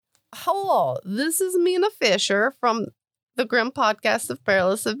Hello, this is Mina Fisher from the Grim Podcast of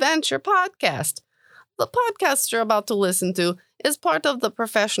Perilous Adventure podcast. The podcast you're about to listen to is part of the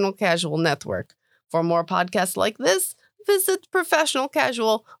Professional Casual Network. For more podcasts like this, visit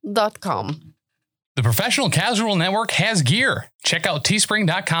professionalcasual.com. The Professional Casual Network has gear. Check out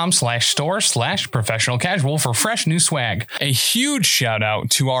teespring.com/store/professionalcasual for fresh new swag. A huge shout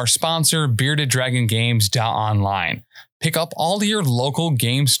out to our sponsor, beardeddragongames.online. Pick up all your local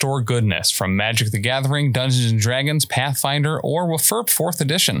game store goodness from Magic the Gathering, Dungeons & Dragons, Pathfinder, or WFRP 4th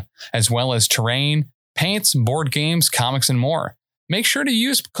Edition, as well as terrain, paints, board games, comics, and more. Make sure to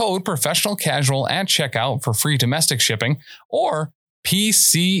use code Professional Casual at checkout for free domestic shipping, or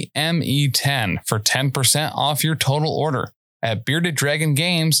PCME10 for 10% off your total order at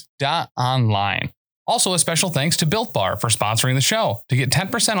beardeddragongames.online. Also, a special thanks to Built Bar for sponsoring the show. To get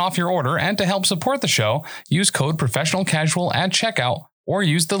 10% off your order and to help support the show, use code Professional Casual at checkout or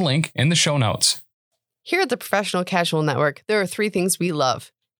use the link in the show notes. Here at the Professional Casual Network, there are 3 things we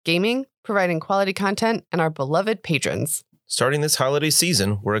love: gaming, providing quality content, and our beloved patrons. Starting this holiday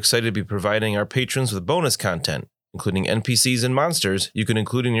season, we're excited to be providing our patrons with bonus content, including NPCs and monsters you can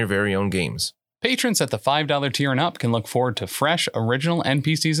include in your very own games. Patrons at the $5 tier and up can look forward to fresh, original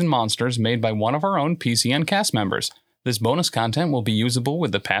NPCs and monsters made by one of our own PCN cast members. This bonus content will be usable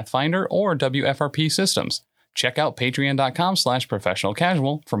with the Pathfinder or WFRP systems. Check out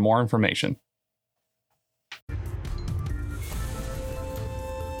patreon.com/professionalcasual for more information.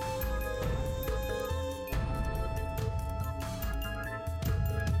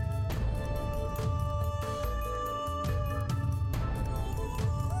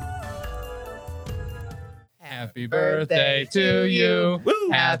 Happy birthday to you.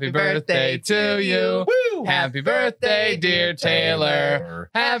 Woo! Happy birthday to you. Woo! Happy birthday, dear Taylor.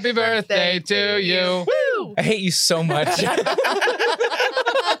 Happy birthday to you. Woo! I hate you so much.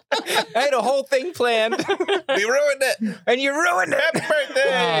 I had a whole thing planned, We ruined it. and you ruined it. Happy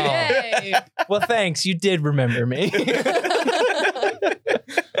birthday. Yay! Well, thanks. You did remember me.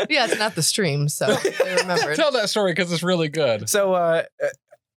 Yeah, it's not the stream, so they remembered. Tell that story because it's really good. So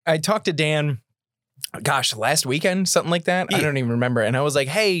I talked to Dan, gosh, last weekend, something like that. Yeah. I don't even remember. And I was like,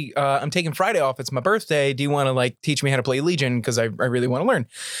 hey, I'm taking Friday off. It's my birthday. Do you want to like teach me how to play Legion? Because I really want to learn.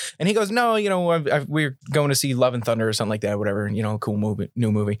 And he goes, no, we're going to see Love and Thunder or something like that, whatever. Cool movie,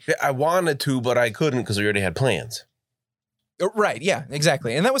 new movie. Yeah, I wanted to, but I couldn't because we already had plans. Right. Yeah,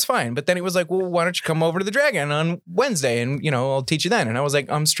 exactly. And that was fine. But then he was like, well, why don't you come over to the Dragon on Wednesday and, I'll teach you then. And I was like,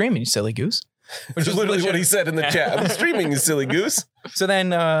 I'm streaming, you silly goose. Which is literally what he said in the chat. I'm streaming, you silly goose. So then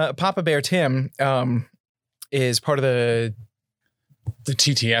Papa Bear Tim is part of the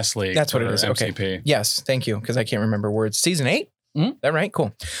TTS League. That's what it or is. Okay. MCP. Yes, thank you, because I can't remember words. Season 8? Mhm. That right?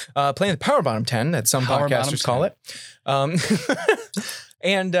 Cool. Playing the Power Bottom 10, that some Power podcasters Bottom call it.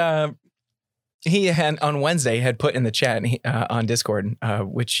 And he had on Wednesday had put in the chat on Discord,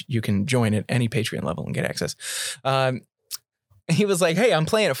 which you can join at any Patreon level and get access. He was like, hey, I'm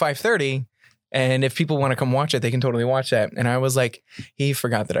playing at 5:30. And if people want to come watch it, they can totally watch that. And I was like, he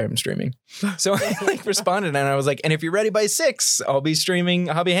forgot that I'm streaming. So I responded and I was like, and if you're ready by 6, I'll be streaming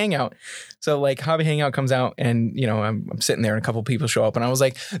Hobby Hangout. So Hobby Hangout comes out and, I'm sitting there and a couple people show up and I was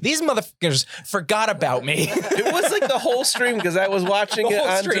like, these motherfuckers forgot about me. It was like the whole stream because I was watching The it whole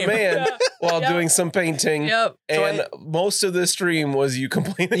on stream. demand while doing some painting. Yep. And most of the stream was you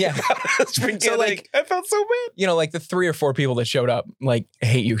complaining Yeah. about us beginning. So, I felt so bad. The 3 or 4 people that showed up,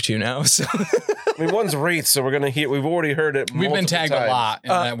 hate you two now. So I mean, one's Wraith, so we're gonna hear. We've already heard it. We've been multiple tagged times. a lot in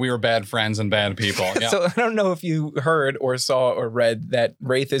that we were bad friends and bad people. Yeah. So I don't know if you heard or saw or read that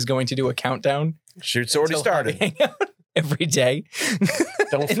Wraith is going to do a countdown. Shoot's already until Hobby started. Hangout every day.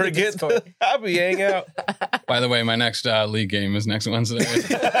 Don't In the forget Discord. the Hobby Hangout. By the way, my next league game is next Wednesday.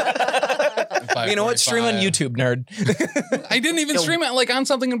 You know what? Stream on 5:45. YouTube, nerd. I didn't even stream it on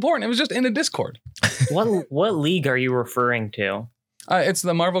something important. It was just in a Discord. What league are you referring to? It's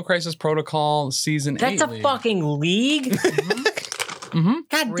the Marvel Crisis Protocol Season 8 That's a league. fucking league. Mm-hmm.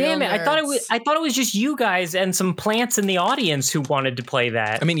 God Real damn it! nerds. I thought it was just you guys and some plants in the audience who wanted to play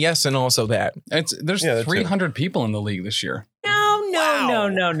that. I mean, yes, and also that. There's Yeah, that's 300 people in the league this year.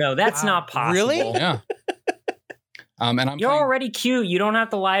 No. That's not possible. Really? Yeah. And I'm You're playing, already cute. You don't have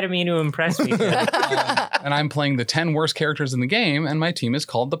to lie to me to impress me. and I'm playing the 10 worst characters in the game, and my team is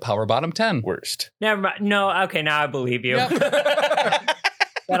called the Power Bottom 10. Worst. Never mind. No, okay, now I believe you. Yep.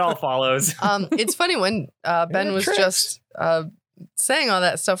 That all follows. It's funny when Ben was tricks. just saying all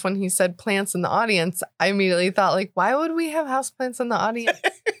that stuff when he said plants in the audience. I immediately thought, why would we have houseplants in the audience?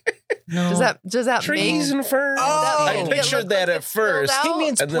 Does that Trees mean? and ferns. Oh! I pictured that at first. out? He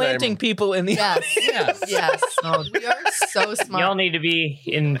means And then I planting people in the Yes. Yes. Oh, We are so smart. y'all need to be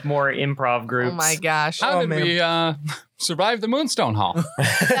in more improv groups. Oh my gosh. How did man. we survive the Moonstone Hall?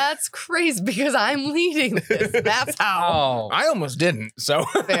 That's crazy because I'm leading this. That's how. Oh. I almost didn't. So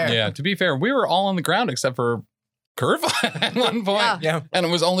Fair. Yeah, to be fair, we were all on the ground except for Curva at one point. Yeah. yeah, And it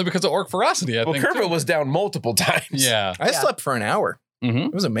was only because of orc ferocity, I Well, think. Curva too. was down multiple times. Yeah. I slept for an hour. Mm-hmm.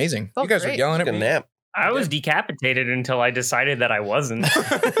 It was amazing. Felt You guys were great. yelling Took at a me. nap. I was decapitated until I decided that I wasn't. Like,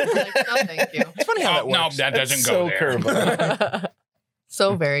 no, thank you. It's funny how that works. that doesn't It's go so there. Curva.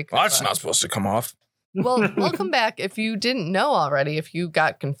 So very cool. Well, that's not supposed to come off. Well, welcome back. If you didn't know already, if you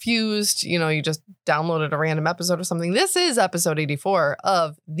got confused, you just downloaded a random episode or something, this is episode 84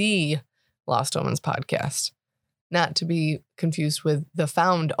 of the Lost Omens podcast. Not to be confused with the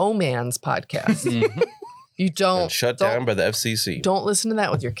Found Omens podcast. Mhm. You don't And shut don't- down by the FCC. Don't listen to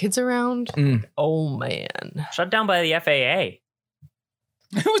that with your kids around. Mm. Oh man. Shut down by the FAA.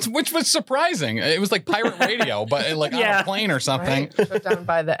 Which was surprising. It was like pirate radio, but like on Yeah. a plane or something. Right? Shut down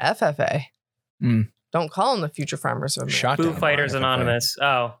by the FFA. Mm. Don't call them the Future Farmers of America. Shot Foo down Fighters by FFA. Anonymous.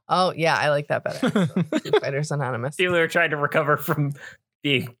 Oh, Oh yeah, I like that better. Foo Fighters Anonymous. Steeler tried to recover from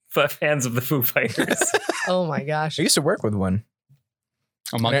being fans of the Foo Fighters. Oh my gosh. I used to work with one.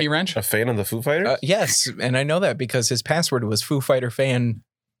 A monkey wrench? A fan of the Foo Fighters? Yes, and I know that because his password was Foo Fighter fan.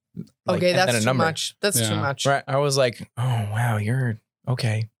 like, Okay, and then that's a too number. much. That's too Yeah. much. Right. I was like, oh wow, you're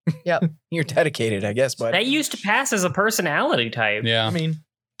okay. Yep. You're dedicated, I guess. But That used to pass as a personality type. Yeah. I mean,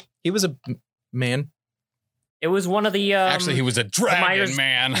 he was a man. It was one of the Actually, he was a dragon Myers-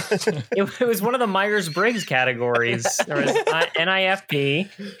 man. it was one of the Myers-Briggs categories. There was NIFP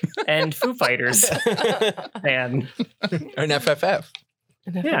and Foo Fighters fan. An FFF.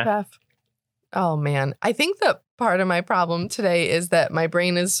 An Yeah. FFF. Oh man. I think that part of my problem today is that my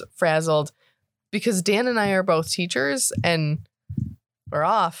brain is frazzled because Dan and I are both teachers and we're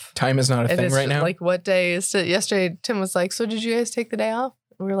off. Time is not a And thing it's right now. like, what day is it? Yesterday, Tim was like, so did you guys take the day off?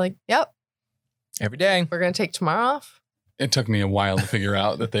 And we were like, yep, Every day. we're going to take tomorrow off. It took me a while to figure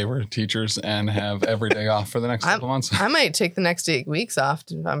out that they were teachers and have every day off for the next couple months. I might take the next 8 weeks off,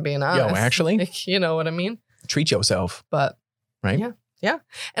 if I'm being honest. actually? Like, you know what I mean? Treat yourself. But Right? Yeah. Yeah.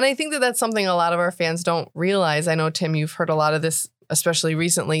 And I think that that's something a lot of our fans don't realize. I know, Tim, you've heard a lot of this, especially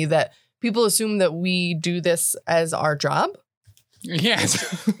recently, that people assume that we do this as our job.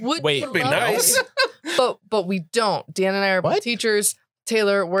 Yes. Would Wait, be love nice. it, but we don't. Dan and I are both What? teachers.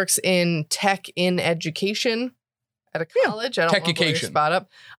 Taylor works in tech in education at a college. I don't want to blow your Tech-ication. spot up.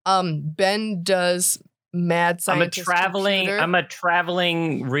 Ben does mad I'm a scientist.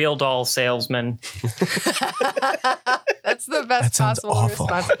 traveling real doll salesman. That's the best That sounds possible awful.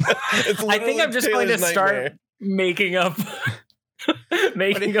 response. It's I think I'm just going to Taylor's start nightmare.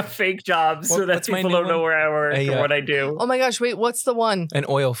 making up fake jobs so that what's my people new don't know one? where I work A, or what I do. Oh my gosh! Wait, what's the one? An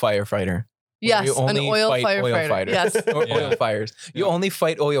oil firefighter. Yes, You an only oil fight firefighter. oil fighters. Yes. Or Yeah. oil fires. You only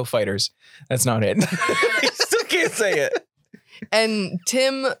fight oil fighters. That's not it. You still can't say it. And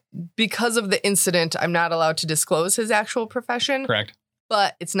Tim, because of the incident, I'm not allowed to disclose his actual profession, Correct.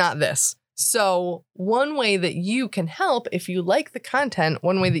 but it's not this. So, one way that you can help, if you like the content,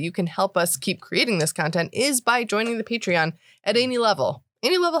 one way that you can help us keep creating this content is by joining the Patreon at any level.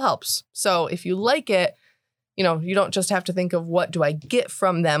 Any level helps. So, if you like it, you don't just have to think of what do I get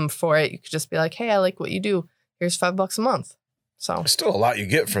from them for it. You could just be like, hey, I like what you do. Here's $5 a month. So, There's still a lot you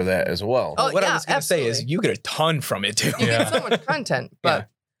get for that as well. Oh, what yeah, I was going to say is absolutely. you get a ton from it too. you Yeah. get so much content, but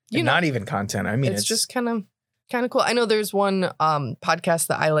And not even content. I mean, it's just kind of cool. I know there's one podcast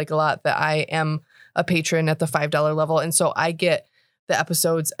that I like a lot that I am a patron at the $5 level. And so I get the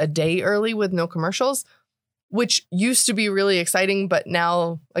episodes a day early with no commercials, which used to be really exciting. But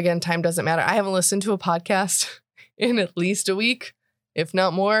now, again, time doesn't matter. I haven't listened to a podcast in at least a week, if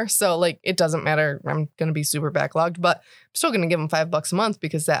not more. So it doesn't matter. I'm going to be super backlogged, but I'm still going to give them $5 a month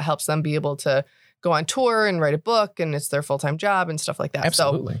because that helps them be able to go on tour and write a book, and it's their full-time job and stuff like that.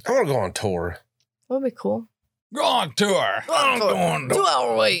 absolutely. I want to go on tour. So that would be cool. Go on tour.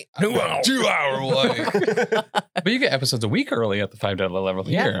 2-hour wait. 2-hour wait. But you get episodes a week early at the $5 level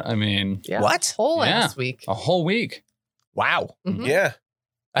Yeah. here. I mean, Yeah. What? Whole Yeah. last week. a whole week. Wow. Mhm. Yeah.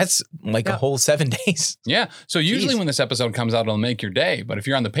 That's like Yeah. a whole 7 days. Yeah. So usually Jeez. when this episode comes out, it'll make your day. But if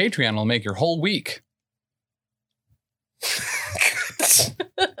you're on the Patreon, it'll make your whole week.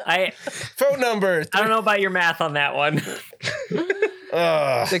 Phone number. I don't know about your math on that one.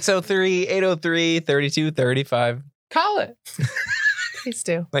 603-803-3235. Call it. Please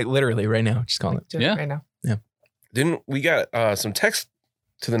do. Like literally right now. Just call it. Do it Yeah. right now. Didn't we got some text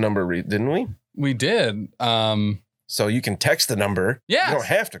to the number read? Didn't we? We did. So you can text the number. Yes. You don't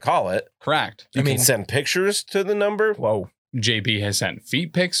have to call it. Correct. You can send pictures to the number. Whoa. JB has sent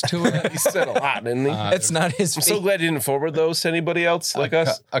feet pics to it. He sent a lot, didn't he? That's not his I'm so glad he didn't forward those to anybody else like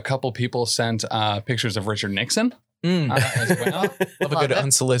us. A couple people sent pictures of Richard Nixon Mm. as well. Love a good it.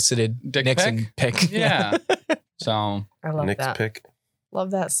 unsolicited Dick Nixon pick. Yeah. So I love Nick's that. pick.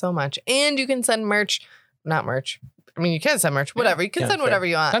 Love that so much. And you can send merch, not merch. I mean, you can send merch, whatever. You can Yeah, send fair. whatever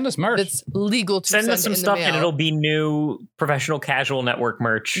you want. send us merch. It's legal to Send us some in the stuff mail. and it'll be new Professional Casual Network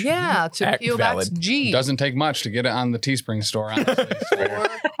merch. Yeah, to Act PO Box valid. G. Doesn't take much to get it on the Teespring store. Honestly.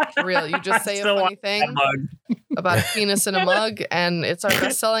 For real. You just say a Still funny want thing Mug. about a penis in a mug, and it's our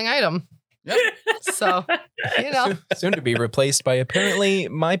best selling item. Yep. So, you know. Soon to be replaced by apparently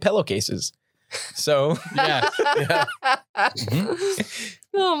my pillowcases. So Yeah. Mhm.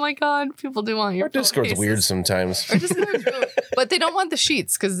 Oh my God. People do want your Our Discord's pillowcases. weird sometimes. Our Discord's weird. But they don't want the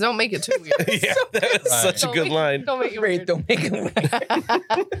sheets because don't make it too weird. Yeah, that's Right. such a good line. Don't make it great, weird. don't make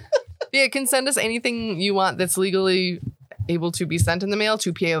it. Yeah, can send us anything you want that's legally able to be sent in the mail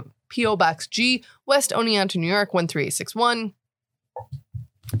to P.O. Box G, West Oneonta, New York, 13861.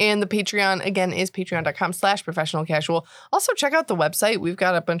 And the Patreon, again, is patreon.com/professional casual. Also, check out the website. We've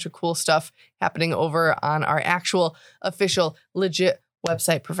got a bunch of cool stuff happening over on our actual, official, legit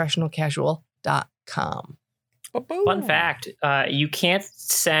website, professionalcasual.com. Fun fact, you can't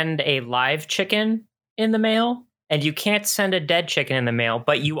send a live chicken in the mail and you can't send a dead chicken in the mail,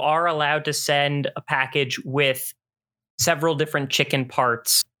 but you are allowed to send a package with several different chicken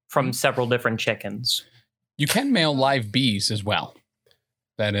parts from several different chickens. You can mail live bees as well.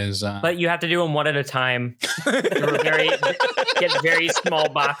 That is. But you have to do them one at a time. Get very small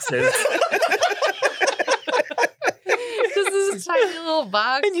boxes. This is a tiny little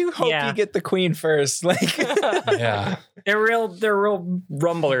box. And you hope Yeah. you get the queen first. Like yeah. They're real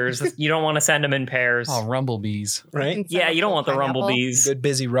rumblers. You don't want to send them in pairs. Oh, rumblebees. right? Yeah, you don't want the Pineapple. rumblebees. Good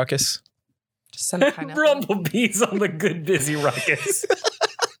busy ruckus. Just send a pineapple. Rumblebees on the good busy ruckus.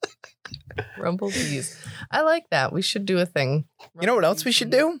 Rumblebees. I like that. We should do a thing. You know what else we should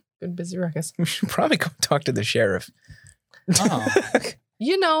do? Good busy ruckus. We should probably go talk to the sheriff. Oh.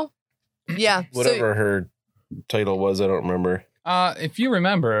 You know, yeah. Whatever her title was, I don't remember. If you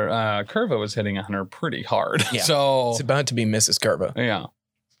remember, Curva was hitting on her pretty hard. Yeah. So, It's about to be Mrs. Carbo. yeah.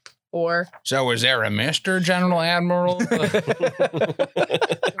 Or So was there a Mr. General Admiral? I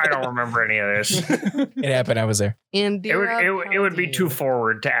don't remember any of this. It happened. I was there. Indira It would be too Paldine.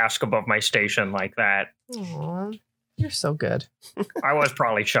 forward to ask above my station like that. Aw, you're so good. I was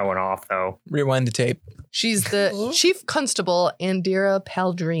probably showing off though. Rewind the tape. She's the Chief Constable Indira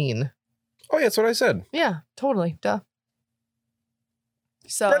Paldine. Oh, yeah, that's what I said. Yeah, totally. Duh.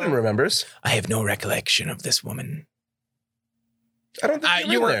 So Brendan remembers. I have no recollection of this woman. I don't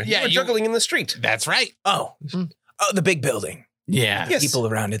think you were there. yeah, you were you- juggling in the street. That's right. Oh. Mm. Oh, the big building. Yeah. Yes. People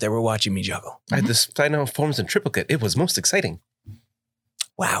around it that were watching me juggle. I had this final forms in triplicate. It was most exciting.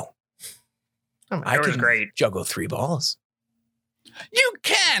 Wow. Oh, I It was can great. juggle 3 balls. You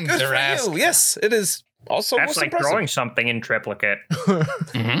can, Good for Zerask. you. Yes, it is also That's most like impressive. throwing something in triplicate.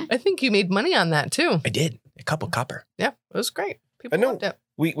 Mhm. I think you made money on that too. I did. A couple copper. Yeah, it was great. People I know. loved it.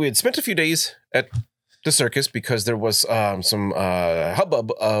 We had spent a few days at the circus because there was some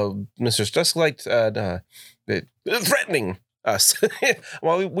hubbub of Mr. Dusklight threatening us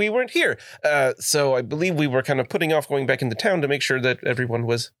while we weren't here. So I believe we were kind of putting off going back into town to make sure that everyone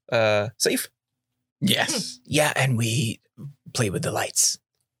was safe. Yes. Yeah, and we play with the lights.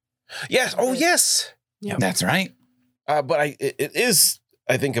 Yes. Oh, yes. That's right. But it is,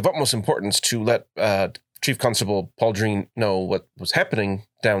 I think, of utmost importance to let Chief Constable Pauldreen know what was happening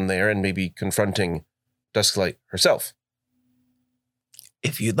down there and maybe confronting Dusklight herself.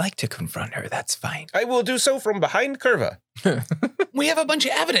 If you'd like to confront her, that's fine. I will do so from behind Curva. We have a bunch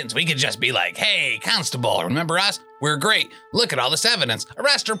of evidence. We could just be like, hey, Constable, remember us? We're great. Look at all this evidence.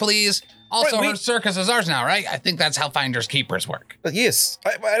 Arrest her, please. Also, Right, her circus is ours now, right? I think that's how finders keepers work. Yes,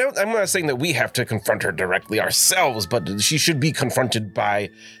 I'm not saying that we have to confront her directly ourselves, but she should be confronted by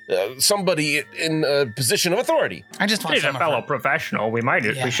somebody in a position of authority. I just want He's a some of fellow her. professional. We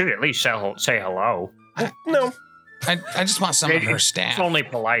Yeah. should at least say hello. No, I just want some of her staff. It's only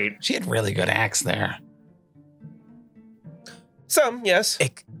polite. She had really good acts there. some, yes.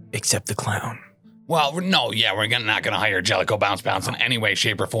 Except the clown. Well, no, yeah, we're not going to hire Jellicoe Bounce in any way,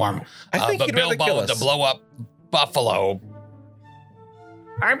 shape, or form. I think but he'd rather kill Bilbo, us. the blow up buffalo.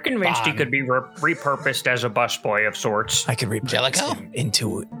 I'm convinced he Fine. could be repurposed as a busboy of sorts. I could repurpose Jellicoe? him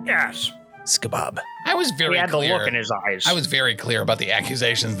into Yes. Skabob. I was He very had the clear. look in his eyes. I was very clear about the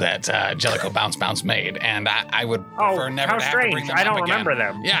accusations that Jellicoe Bounce made, and I would prefer never how to have to bring strange. them I up don't again. remember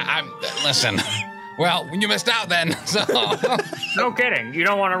them. Yeah, listen, Well, you missed out then. So No kidding. You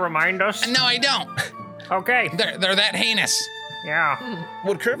don't want to remind us? no, I don't. Okay. They're that heinous. Yeah.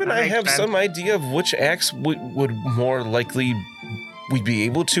 Would Curve and That I makes have sense. some idea of which acts would more likely we'd be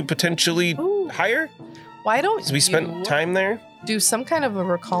able to potentially Ooh. hire? Why don't So we spent time there? do some kind of a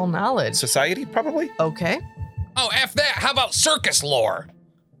recall knowledge? Society, probably? Okay. Oh, F that. How about circus lore?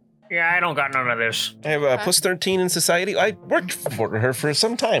 Yeah, I don't got none of this. I have plus 13 in society. I worked for her for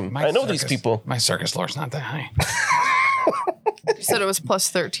some time. My I know these circus- people. My circus lore's not that high. You said it was plus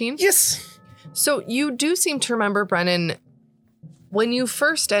 13? Yes. So you do seem to remember, Brennan, when you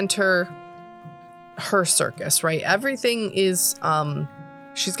first enter her circus, right? Everything is,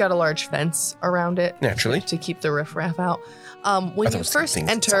 she's got a large fence around it Naturally. to keep the riffraff out. When thought it you was first things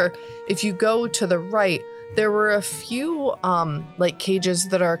enter, if you go to the right, there were a few like cages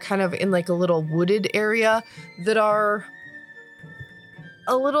that are kind of in like a little wooded area that are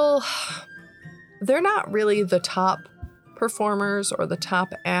a little, they're not really the top performers or the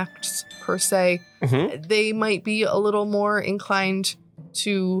top acts per se. Mm-hmm. They might be a little more inclined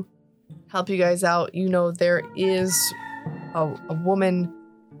to help you guys out. You know, there is a woman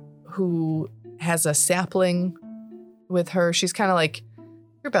who has a sapling with her. She's kind of like,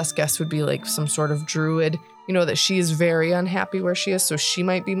 your best guess would be like some sort of druid. You know that she is very unhappy where she is, so she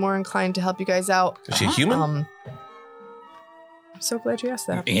might be more inclined to help you guys out. Is she a human? I'm so glad you asked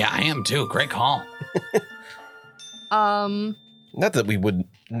that. Yeah, I am too. Great call. Not that we would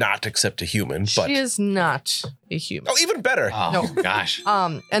not accept a human, but She is not a human. oh, even better. Oh, gosh.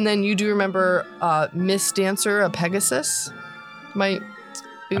 And then you do remember Miss Dancer, a Pegasus, might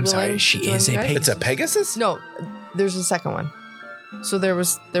be I'm sorry, willing she to join is you a guys? It's a Pegasus? No, there's a second one. So there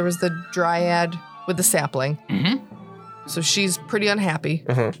was the dryad with the sapling. Mm-hmm. So she's pretty unhappy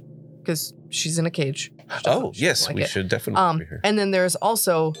Uh-huh. because she's in a cage. Oh, She yes, doesn't we like it. should definitely be here. And then there's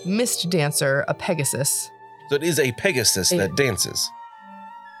also Mist Dancer, a Pegasus. So it is a Pegasus that dances.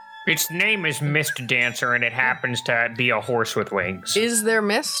 Its name is Mist Dancer, and it happens to be a horse with wings. Is there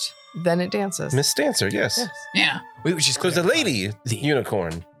mist? Then it dances. Miss Dancer, yes. Yes. Yeah. We was just So it's a lady The-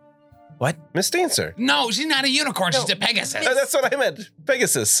 unicorn. What? Miss Dancer. No, she's not a unicorn. No. She's a Pegasus. That's what I meant.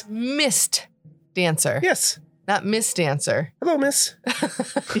 Pegasus. Mist Dancer. Yes. Not Miss Dancer. Hello, miss.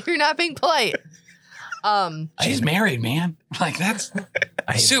 You're not being polite. She's married, man. Like, that's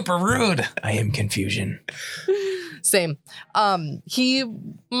I am, super rude. I am confusion. Same. He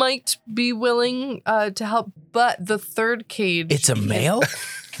might be willing to help, but the third cage. It's a male?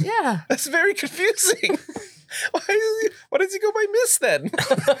 Yeah. That's very confusing. Why does he go by miss then?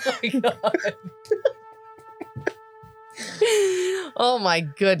 Oh my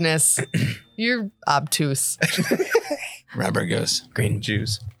goodness. You're obtuse. Rubber goose. Green.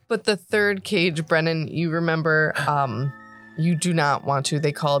 Jews. But the third cage, Brennan, you remember, you do not want to.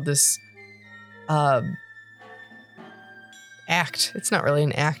 They called this act. It's not really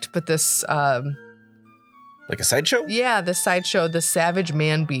an act, but this Like a sideshow? yeah, the sideshow, the Savage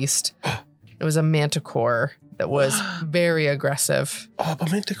Man Beast. It was a manticore that was very aggressive. Oh, but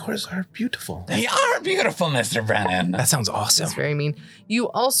manticores are beautiful. They are beautiful, Mr. Brennan. That sounds It's awesome. very mean. You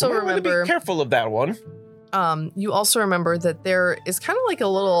also I want to remember be careful of that one. you also remember that there is kind of like a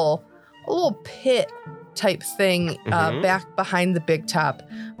little pit type thing Mhm. back behind the big top.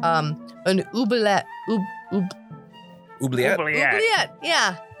 An oubliette. Oubliette? Oubliette,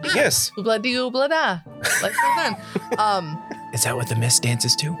 yeah. Yes. Oubla-dee oubla-da. Like then. Is that what the mist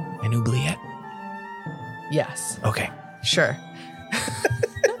dances to? An oubliette? Yes, Okay. sure.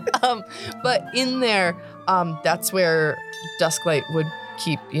 But in there, that's where Dusklight would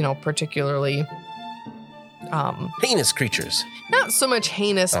keep, particularly Heinous creatures. not so much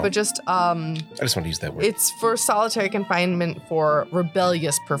heinous, Oh. but just I just want to use that word. it's for solitary confinement for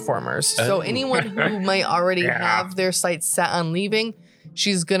rebellious performers. So Oh. anyone who might already Yeah. have their sights set on leaving,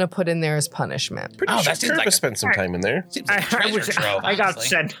 she's gonna put in there as punishment. Pretty Oh, sure that seems Curve like has a- spent some time in there. Seems like a treasure trove, I got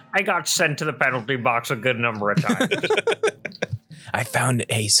honestly. sent to the penalty box a good number of times. I found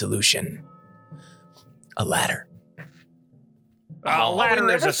a solution. A ladder. A ladder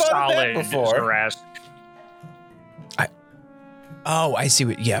we is never a thought of that solid before. harass. Oh, I see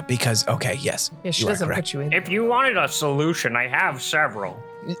what. Yeah, because, okay, yes. Yeah, she You are doesn't correct. put you in. If you wanted a solution, I have several.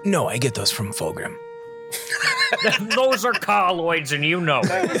 No, I get those from Fulgrim. Those are colloids, and you know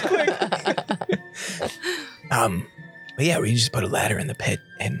it. But yeah, we can just put a ladder in the pit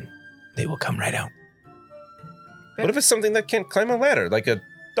and they will come right out. What if it's something that can't climb a ladder, like a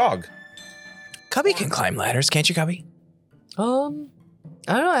dog? Cubby can climb ladders, can't you, Cubby? I don't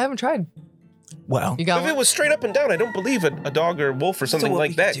know. I haven't tried. Well, You got If it one? was straight up and down, I don't believe a dog or wolf or something what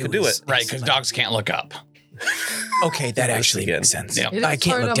like we that do could do is- it. Right, because dogs can't look up. okay, that This actually again. makes sense. Yeah. It I is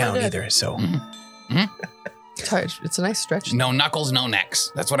can't hard look on my down dad. either, so. It's a nice stretch. No knuckles, no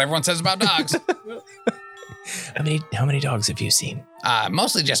necks. That's what everyone says about dogs. How many dogs have you seen?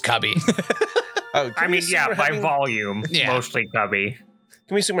 Mostly just Cubby. I mean, yeah, by volume, mostly Cubby.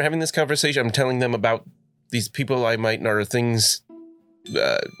 Can we assume we're having this conversation? I'm telling them about these people I might know, or things,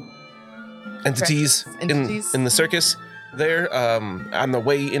 entities in the circus there, on the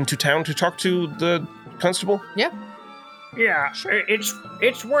way into town to talk to the constable? Yeah, sure.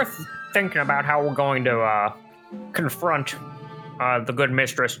 It's worth thinking about how we're going to confront the good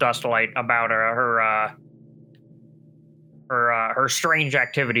Mistress Dustlight about her strange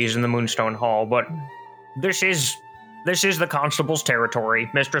activities in the Moonstone Hall, but this is the constable's territory.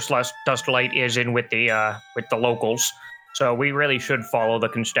 Mistress Dustlight is in with the locals, so we really should follow the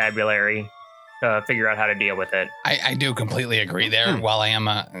constabulary to figure out how to deal with it. I do completely agree there. While I am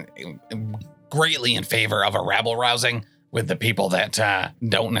greatly in favor of a rabble rousing with the people that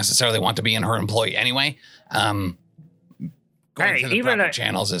don't necessarily want to be in her employ anyway, going through the proper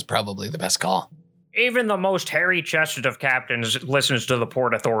channels is probably the best call. Even the most hairy-chested of captains listens to the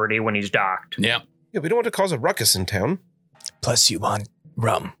Port Authority when he's docked. Yep. Yeah, we don't want to cause a ruckus in town. Plus, you want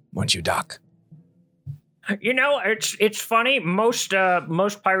rum once you dock. You know, it's funny. Most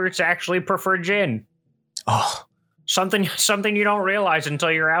pirates actually prefer gin. Oh, something you don't realize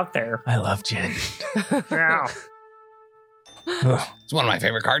until you're out there. I love gin. Yeah. It's one of my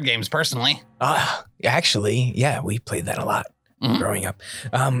favorite card games, personally. Actually, yeah, we played that a lot growing up.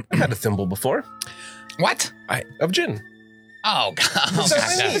 I had a thimble before. What? Of gin. Oh,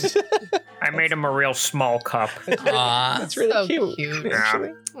 God. I made him a real small cup. That's really So cute. cute.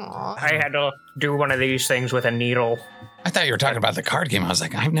 Actually. Aw. I had to do one of these things with a needle. I thought you were talking about the card game. I was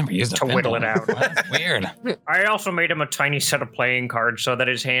like, I've never used a To whittle thimble. it out. That's weird. I also made him a tiny set of playing cards so that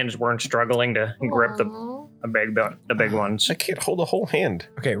his hands weren't struggling to grip the big ones. I can't hold a whole hand.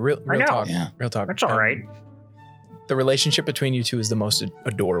 Okay, real know. talk. Yeah. Real talk. That's all right. The relationship between you two is the most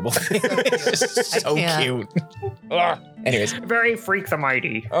adorable thing. It's just so can't. cute. Anyways. Very freak the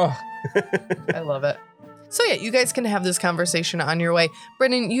mighty. Oh. I love it. So yeah, you guys can have this conversation on your way.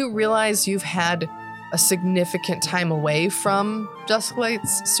 Brendan, you realize you've had a significant time away from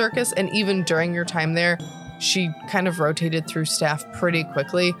Dusklight's circus, and even during your time there, she kind of rotated through staff pretty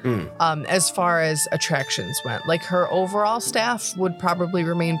quickly as far as attractions went. Like, her overall staff would probably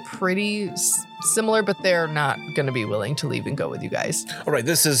remain pretty similar, but they're not going to be willing to leave and go with you guys. All right,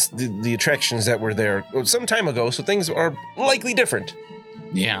 this is the attractions that were there some time ago, so things are likely different.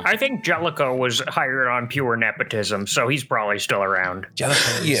 Yeah. I think Jellicoe was hired on pure nepotism, so he's probably still around.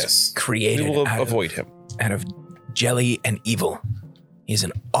 Jellicoe is Yes. created We will out avoid him. of jelly and evil. He's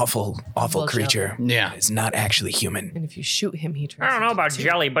an awful Well, creature. Yeah. He's not actually human. And if you shoot him, he turns I don't know into about two.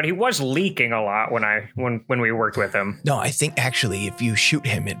 Jelly, but he was leaking a lot when we worked with him. No, I think actually if you shoot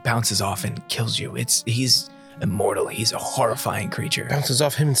him, it bounces off and kills you. He's immortal. He's a horrifying creature. Bounces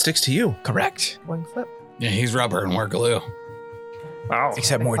off him and sticks to you. Correct. Wing flip. Yeah, he's rubber and we're glue. Oh,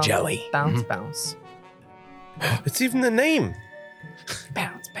 Except more Bump, jelly. Bounce, bounce. It's even the name.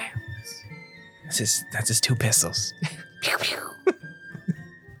 Bounce, bounce. That's his two pistols.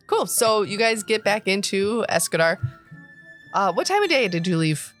 Cool. So you guys get back into Escadar. What time of day did you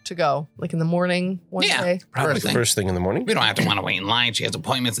leave to go? Like in the morning one Yeah. day? Probably. First thing in the morning. We don't have to want to wait in line. She has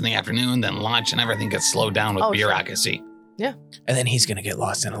appointments in the afternoon, then lunch, and everything gets slowed down with Oh, sure. bureaucracy. And then he's going to get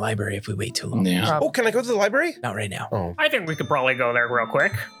lost in a library if we wait too long. Yeah. Oh, can I go to the library? Not right now. Oh, I think we could probably go there real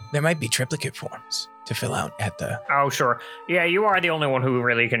quick. There might be triplicate forms to fill out at the... Oh, sure. Yeah, you are the only one who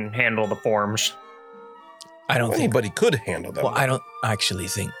really can handle the forms. I don't think... anybody could handle that. Well, I don't actually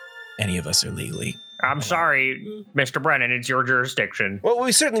think any of us are legally... I'm sorry, Mr. Brennan, it's your jurisdiction. Well,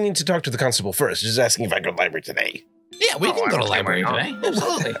 we certainly need to talk to the constable first. Just asking if I go to the library today. Yeah, we Oh, can I go to don't the library see why today.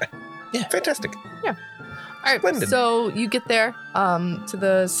 Absolutely. Fantastic. All right. Splendid. So you get there to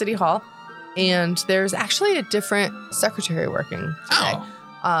the city hall, and there's actually a different secretary working today.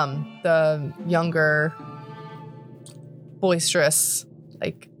 Oh. The younger, boisterous,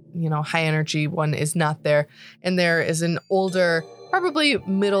 high energy one is not there. And there is an older, probably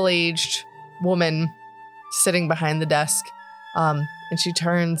middle-aged woman sitting behind the desk. And she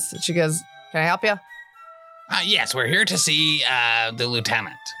turns, she goes, "Can I help you?" Yes, we're here to see the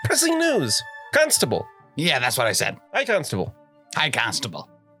lieutenant. Pressing news. Constable. Yeah, that's what I said. Hi, Constable. Hi, Constable.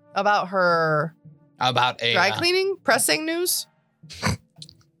 About her About a... dry cleaning? Pressing news?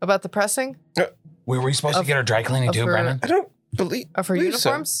 About the pressing were we supposed to Of- get our dry cleaning of too, her- Brennan? I don't believe... of her believe so.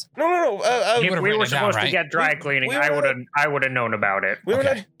 uniforms? No. If would've we written were it down, supposed right? to get dry We- cleaning, we I were- would have known about it. We were on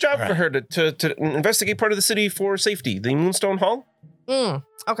Okay. a job All for her to investigate part of the city for safety. The Moonstone Hall?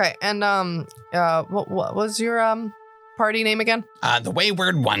 Okay. And what was your party name again? The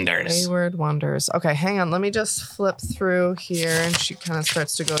Wayward Wonders. Wayward Wonders. Okay, hang on. Let me just flip through here, and she kind of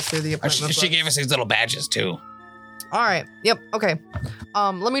starts to go through the appointment. She gave us these little badges too. All right. Yep. Okay.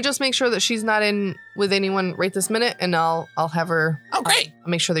 Let me just make sure that she's not in with anyone right this minute, and I'll have her. Oh, great. I'll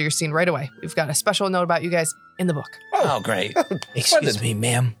make sure that you're seen right away. We've got a special note about you guys in the book. Oh, great. Excuse me,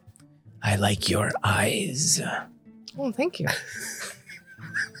 ma'am. I like your eyes. Oh, thank you.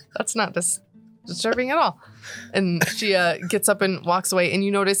 That's not disturbing at all. And she gets up and walks away, and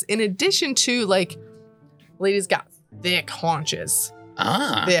you notice, in addition to lady's got thick haunches,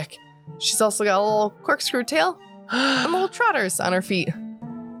 thick. She's also got a little corkscrew tail. And little trotters on her feet.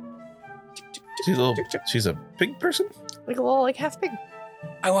 She's a big person? Like a little half pig.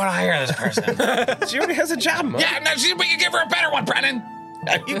 I want to hire this person. She already has a job, Mom. Yeah, no, we can give her a better one, Brennan.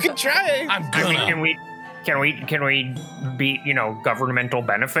 You can try. I'm gonna. Can we beat governmental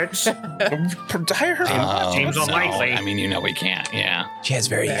benefits? Hire her. Seems unlikely. I mean, we can't. Yeah. She has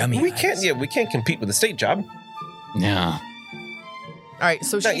very yummy We eyes. can't. Yeah, we can't compete with the state job. Yeah. All right,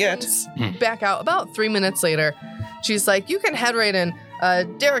 so Not she yet. comes back out about 3 minutes later. She's like, "You can head right in.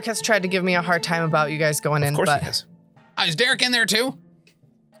 Derek has tried to give me a hard time about you guys going in, Of course but he has. Is Derek in there too?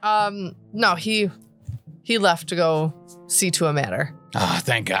 no, he left to go see to a matter. Oh,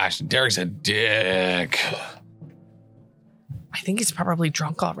 thank gosh. Derek's a dick. I think he's probably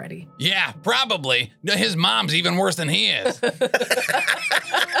drunk already." Yeah, probably. No, his mom's even worse than he is.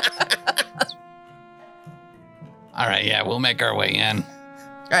 All right, yeah, we'll make our way in.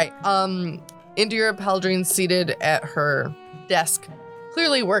 All right, Indira Paldrine's seated at her desk,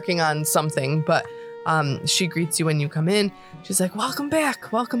 clearly working on something, but she greets you when you come in. She's like, welcome back.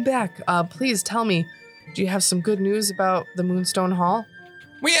 Please tell me, do you have some good news about the Moonstone Hall?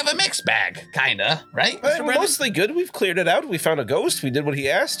 We have a mixed bag, kinda, right, Mr. Brennan? Mostly good. We've cleared it out. We found a ghost. We did what he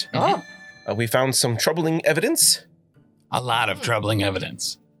asked. Oh, We found some troubling evidence. A lot of troubling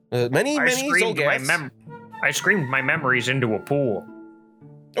evidence. Many Zolgaths. I screamed my memories into a pool.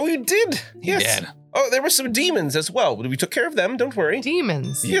 Oh, you did? He Yes. did. Oh, there were some demons as well. We took care of them. Don't worry.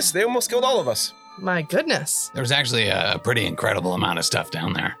 demons. Yes, they almost killed all of us. My goodness. There was actually a pretty incredible amount of stuff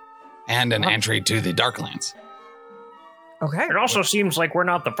down there. And an entry to the Darklands. Okay. It also seems like we're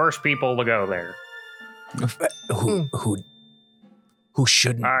not the first people to go there. Who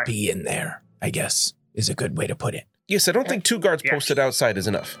shouldn't All right. be in there, I guess, is a good way to put it. Yes, I don't think 2 guards Yes. posted outside is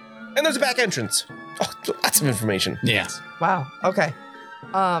enough. And there's a back entrance. Oh, lots of information. Yeah. Wow. Okay.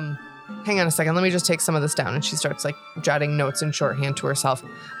 Hang on a second. Let me just take some of this down. And she starts jotting notes in shorthand to herself.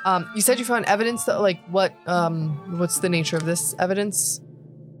 You said you found evidence that what's the nature of this evidence?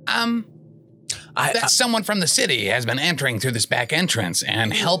 That someone from the city has been entering through this back entrance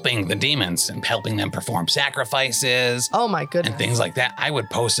and helping the demons and helping them perform sacrifices Oh my goodness. and things like that. I would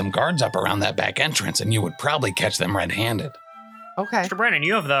post some guards up around that back entrance and you would probably catch them red-handed. Okay. Mr. Brennan,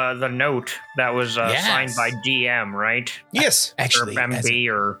 you have the note that was Yes. signed by DM, right? Yes. Actually, or MP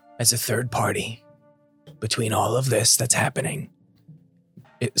or as a third party, between all of this that's happening,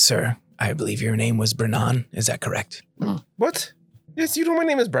 sir, I believe your name was Brennan. Is that correct? What? Yes, you know my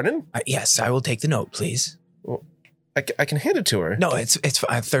name is Brennan. Yes, I will take the note, please. I can hand it to her. No, it's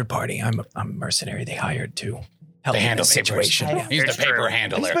a third party. I'm a mercenary they hired to help They in handle this papers. situation. I- Yeah. He's It's the paper true. He's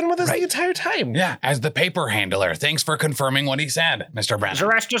handler. been with us Right. the entire time. Yeah, as the paper handler. Thanks for confirming what he said, Mr. Brennan.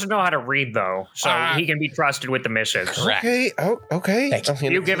 Zaresh doesn't know how to read though, so Ah. he can be trusted with the missives. Correct. Okay. Oh, okay. Thank you. I'll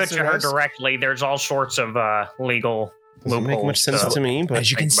hand You give it to her Zaresh. directly. There's all sorts of legal Doesn't make much sense loopholes. to me, but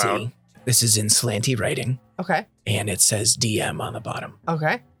As you can think about- see, this is in slanty writing, Okay. and it says DM on the bottom.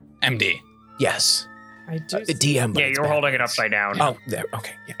 Okay. MD. Yes, I do. DM. But Yeah, it's you're holding it backwards. upside down Oh, there.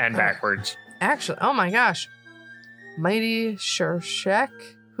 Okay. Yeah. and backwards. Actually, oh my gosh. Mighty Shurshek?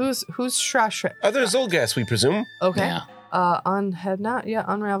 Who's Shurshek? other Zolgaths, we presume. Okay. Yeah. Had not yet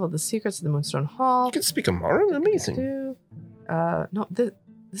unraveled the secrets of the Moonstone Hall. You can speak Amaran? Amazing. No,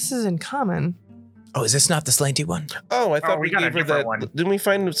 this is in common. Oh, is this not the slanty one? Oh, I thought we we got a gave her different that. one. Didn't we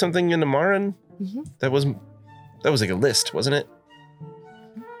find something in Amaran? Mhm. That was like a list, wasn't it?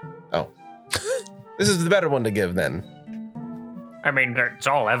 Oh. This is the better one to give then. I mean, it's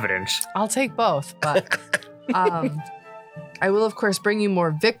all evidence. I'll take both, but I will of course bring you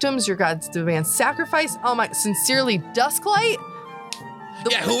more victims. Your gods demand sacrifice. Oh my, sincerely, Dusklight.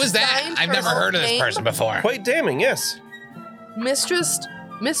 The Yeah, who is that? signed I've her never heard of this name? person before. Quite damning, yes. Mistress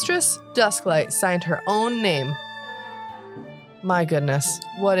Dusklight signed her own name. My goodness,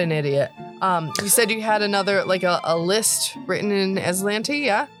 what an idiot. You said you had another, like a list written in Aslanti,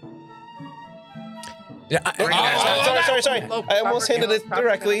 yeah? Yeah, Sorry. Oh, I almost proper handed notes, it proper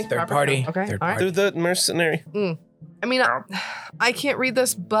directly. notes, Third proper party. notes. Okay, Third all right. party. Through the mercenary. I mean, I can't read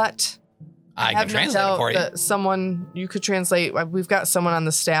this, but I have can no translate it doubt for you. that someone you could translate. We've got someone on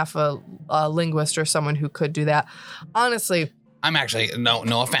the staff, a linguist or someone who could do that. Honestly, I'm actually, no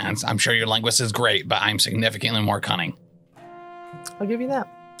offense. I'm sure your linguist is great, but I'm significantly more cunning. I'll give you that.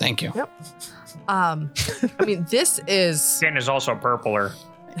 Thank you. Yep. I mean, this is. Skin is also purpler.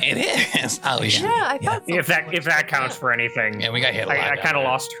 It is. Oh, yeah. Yeah, I thought so. If that counts for anything. Yeah, we got hit a lot. I kind of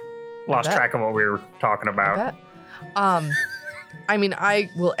lost bet. track of what we were talking I about. bet. I mean, I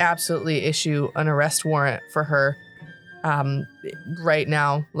will absolutely issue an arrest warrant for her. Right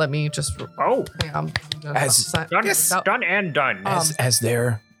now, let me just. Oh, Hang on. done and done. As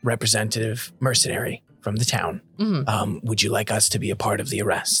their representative mercenary from the town, would you like us to be a part of the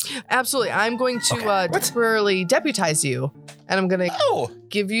arrest? Absolutely. I'm going to Okay. temporarily deputize you, and I'm going to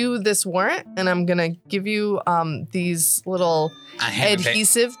give you this warrant, and I'm going to give you these little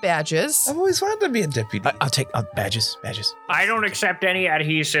adhesive badges. I've always wanted to be a deputy. I'll take badges. I don't accept any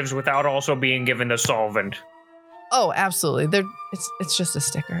adhesives without also being given the solvent. Oh, absolutely. It's just a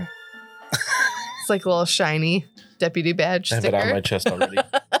sticker. It's like a little shiny deputy badge I have sticker. it on my chest already.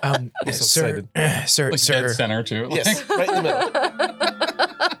 Um, I'm so sir, excited. sir, center, too. Yes, right in the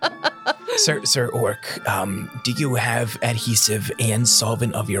middle. Sir Orc, do you have adhesive and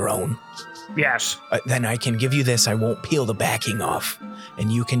solvent of your own? Yes. Then I can give you this. I won't peel the backing off,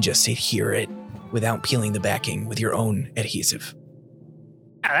 and you can just adhere it without peeling the backing with your own adhesive.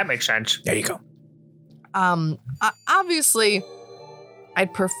 Yeah, that makes sense. There you go. Obviously,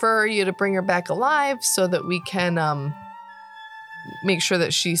 I'd prefer you to bring her back alive so that we can make sure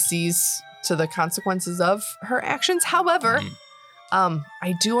that she sees to the consequences of her actions. However,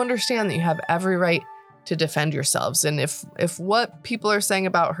 I do understand that you have every right to defend yourselves, and if what people are saying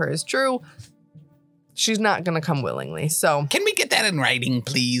about her is true, she's not going to come willingly. So, Can we get that in writing,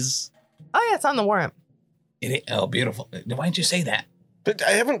 please? oh yeah, it's on the warrant. Oh, beautiful. Why didn't you say that? But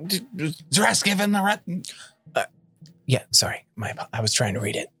I haven't. Dress given the right. Yeah, sorry. I was trying to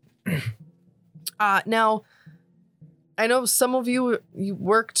read it. Now, I know some of you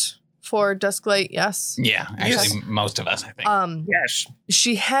worked for Dusklight, yes? Yeah, actually, most of us, I think. Yes.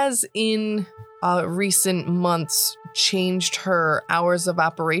 She has in recent months changed her hours of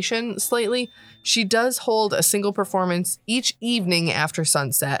operation slightly. She does hold a single performance each evening after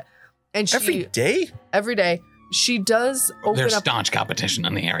sunset. And she Every day? Every day. She does open There's up. staunch competition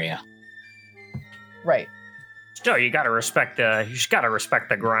in the area. Right. Still, you gotta respect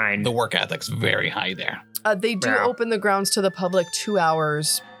the grind. The work ethic's very high there. They do Yeah. open the grounds to the public 2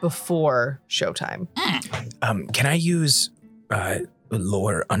 hours before showtime. Can I use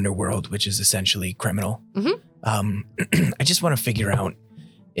lore underworld, which is essentially criminal? I just want to figure out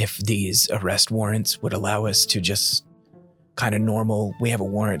if these arrest warrants would allow us to just kind of normal, we have a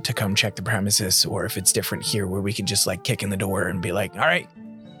warrant to come check the premises, or if it's different here where we can just like kick in the door and be like, all right,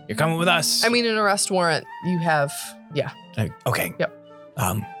 you're coming with us. I mean, an arrest warrant, you have, yeah. Okay. Yep.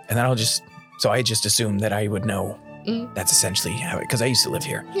 And then I just assumed that I would know that's essentially how it, because I used to live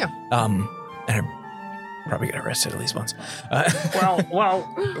here. Yeah. And I probably got arrested at least once.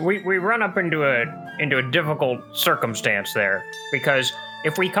 we run up into a difficult circumstance there, because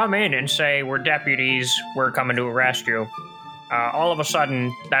if we come in and say we're deputies, we're coming to arrest you, all of a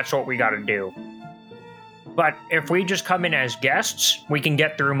sudden that's what we got to do. But if we just come in as guests, we can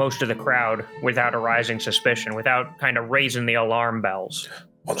get through most of the crowd without arising suspicion, without kind of raising the alarm bells.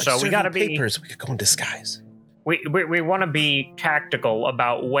 Well, like So we serving gotta be- papers. We could go in disguise. We want to be tactical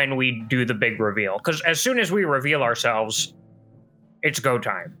about when we do the big reveal, because as soon as we reveal ourselves, it's go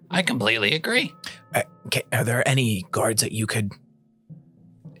time. I completely agree. Okay, are there any guards that you could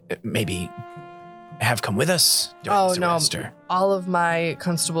maybe have come with us during this no. arrest, or- All of my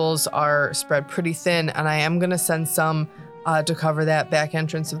constables are spread pretty thin, and I am going to send some to cover that back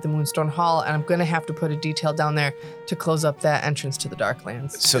entrance of the Moonstone Hall, and I'm going to have to put a detail down there to close up that entrance to the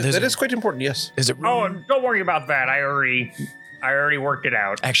Darklands. So That is quite important, yes. Is it? Oh, and don't worry about that. I already worked it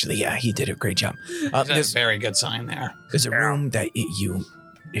out. Actually, yeah, he did a great job. That's a There's very good sign there. a room that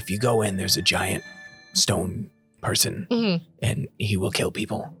if you go in, there's a giant stone person, Mhm. and he will kill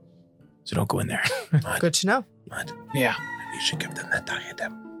people. So don't go in there. Good to know. But Yeah. maybe you should give them that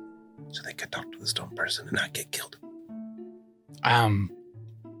diadem so they could talk to the stone person and not get killed.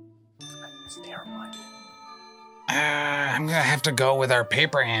 It's terrible. I'm gonna have to go with our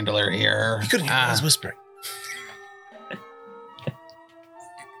paper handler here. You couldn't hear what I was whispering.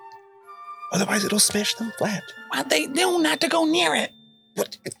 Otherwise, it'll smash them flat. Well, they know not to go near it.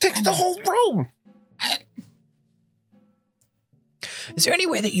 What? It takes the whole room. Is there any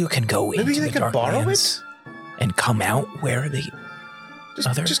way that you can go Maybe into they the could borrow Darklands and come out where the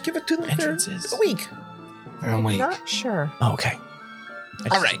other Just give it to them for entrances? a week. Wait. Not sure. Oh, okay.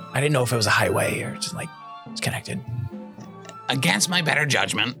 All right. I didn't know if it was a highway or just like it's connected. Against my better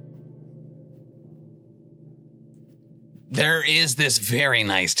judgment, there is this very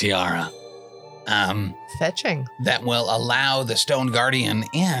nice tiara Fetching. that will allow the Stone Guardian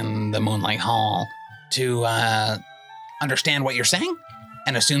in the Moonlight Hall to understand what you're saying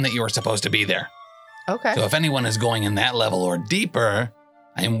and assume that you are supposed to be there. Okay. So if anyone is going in that level or deeper,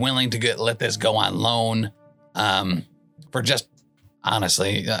 I am willing to let this go on loan for just,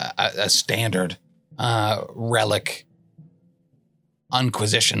 honestly, a standard relic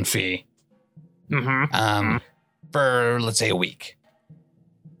unquisition fee for, let's say, a week.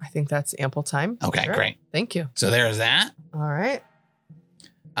 I think that's ample time. Okay, Sure. great. Thank you. So there's that. All right.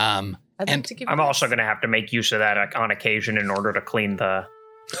 I'd like and to give I'm you also guys- going to have to make use of that on occasion in order to clean the.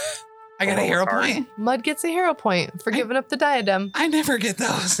 I got a hero card. point. Mud gets a hero point for giving up the diadem. I never get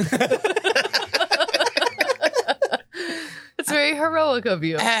those. It's very heroic of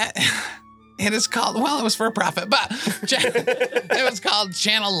you. It is called, well, it was for a profit, but it was called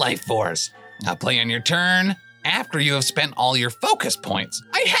Channel Life Force. Now play on your turn after you have spent all your focus points.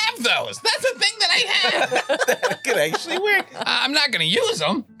 I have those. That's a thing that I have. That could actually work. I'm not going to use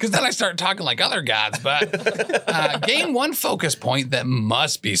them because then I start talking like other gods, but gain 1 focus point that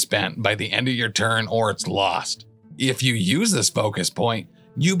must be spent by the end of your turn or it's lost. If you use this focus point,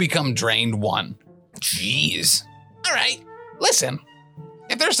 you become drained 1. Jeez. All right, listen.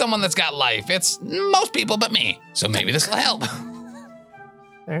 If there's someone that's got life, it's most people but me. So maybe this will help.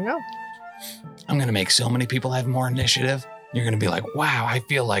 There you go. I'm going to make so many people have more initiative. You're going to be like, wow, I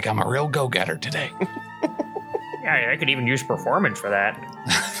feel like I'm a real go-getter today. Yeah, I could even use performance for that.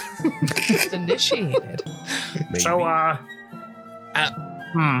 Just initiated. Maybe. So,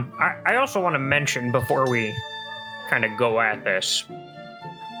 I also want to mention before we kind of go at this,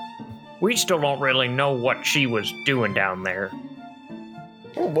 we still don't really know what she was doing down there.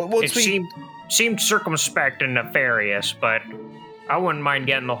 Once It seemed circumspect and nefarious, but I wouldn't mind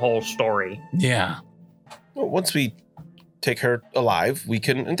getting the whole story. Yeah. once we take her alive, we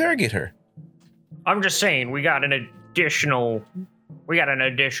can interrogate her. I'm just saying, we got an additional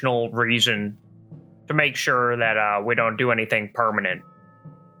reason to make sure that we don't do anything permanent.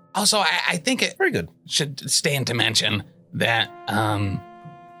 Also, I think it Very good. should stand to mention that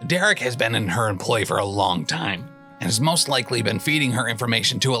Derek has been in her employ for a long time and has most likely been feeding her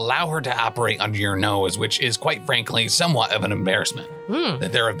information to allow her to operate under your nose, which is quite frankly somewhat of an embarrassment.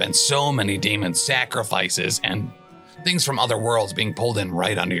 That there have been so many demon sacrifices and things from other worlds being pulled in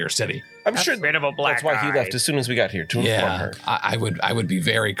right under your city. I'm sure Bit of a black that's why he eye. left as soon as we got here to inform her. I would be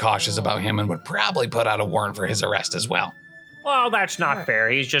very cautious about him and would probably put out a warrant for his arrest as well. Well, that's not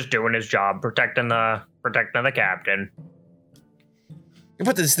fair. He's just doing his job, protecting the captain.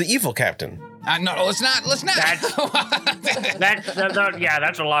 But this is the evil captain. No, let's not.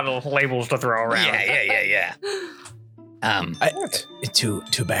 That's a lot of labels to throw around. Yeah.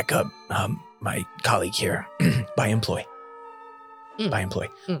 To back up my colleague here, by employ.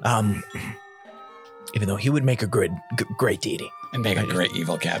 Even though he would make a great deity. And make a great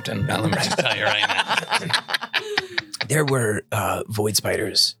evil captain. Now, let me just tell you right now. There were void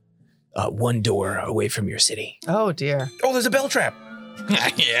spiders one door away from your city. Oh, dear. Oh, there's a bell trap.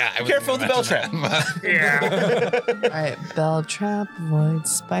 Yeah. I was Careful gonna with the bell mention Yeah. All right, bell trap, void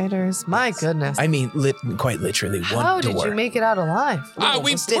spiders. My goodness. I mean, quite literally one How door. did you make it out alive?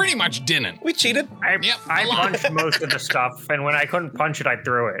 We pretty much didn't. We cheated I Yep. punched most of the stuff, and when I couldn't punch it, I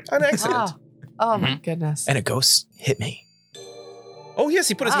threw it. on accident. Oh my goodness. And a ghost hit me. Oh, yes,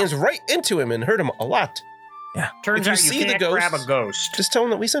 he put his hands right into him and hurt him a lot. Turns If you out see you the can't ghost- grab a ghost. Just tell him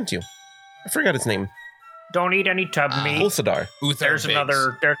that we sent you. I forgot his name. Don't eat any tub meat. Ulthadar. Uther There's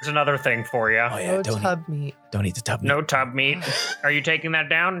Biggs. another thing for you. Oh yeah, No don't tub meat. eat the tub meat. No tub meat. Are you taking that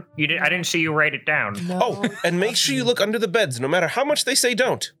down? I didn't see you write it down. No. Oh, and make sure you look under the beds, no matter how much they say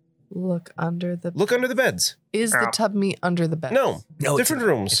don't. Look under the. Look under the beds. Is the Oh. tub meat under the bed? No, No, different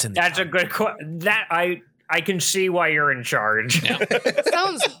rooms. It's in the That's a good that I can see why you're in charge. Yeah.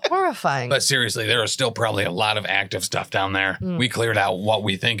 Sounds horrifying. But seriously, there is still probably a lot of active stuff down there. Mm. We cleared out what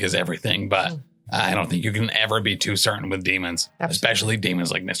we think is everything, but I don't think you can ever be too certain with demons, Absolutely. especially demons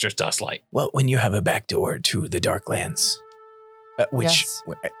like Mr. Dustlight. Well, when you have a back door to the Darklands, which Yes.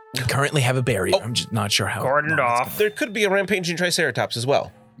 we currently have a barrier. Oh. I'm just not sure how. Cordoned long it's off. gonna- There could be a rampaging Triceratops as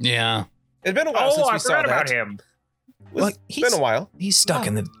well. Yeah. It's been a while Oh, since I we saw forgot that. about him. Well, It's he's- been a while. He's stuck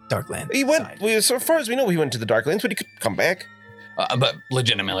in the Darkland. He went, side. so far as we know, he went to the Darklands, but he could come back. But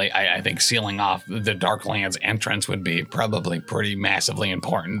legitimately, I think sealing off the Darklands entrance would be probably pretty massively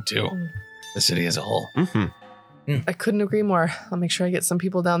important to the city as a whole. Mm-hmm. I couldn't agree more. I'll make sure I get some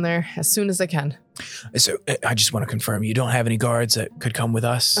people down there as soon as I can. So I just want to confirm, you don't have any guards that could come with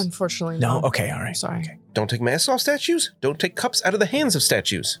us? Unfortunately, No? no. Okay, all right. Sorry. Okay. Don't take masks off statues. Don't take cups out of the hands of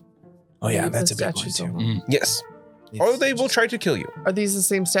statues. Oh, yeah, Leave that's the a big one, statues too. alone. Yes. Or they will try to kill you. Are these the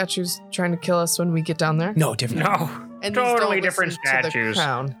same statues trying to kill us when we get down there? No, different. No, And these totally don't different listen to the statues.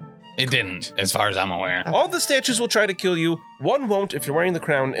 crown. It didn't, as far as I'm aware. All the statues will try to kill you. One won't if you're wearing the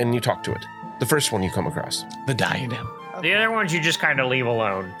crown and you talk to it. The first one you come across. The diadem. The other ones you just kind of leave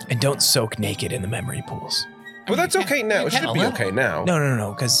alone. And don't soak naked in the memory pools. Well, that's okay now. It should be okay now.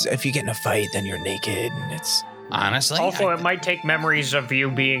 No, because if you get in a fight, then you're naked, and it's... Honestly, Also, it might take memories of you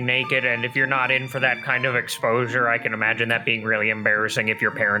being naked, and if you're not in for that kind of exposure, I can imagine that being really embarrassing if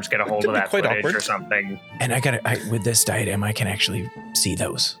your parents get a hold could of be that quite footage awkward. or something. And with this diadem, I can actually see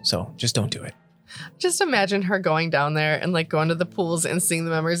those. So just don't do it. Just imagine her going down there and like going to the pools and seeing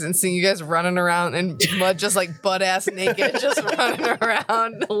the members and seeing you guys running around and Mud just like butt ass naked, just running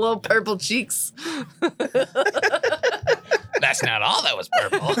around, little purple cheeks. that's not all that was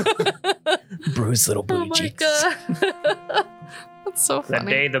purple. Bruised little booty Oh my cheeks. god. That's so The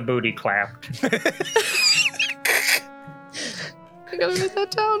funny. day the booty clapped. I gotta write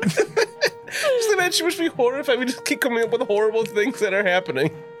that down. Just imagine it would be horrified. We just keep coming up with horrible things that are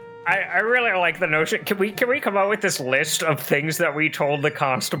happening. I really like the notion. Can we come up with this list of things that we told the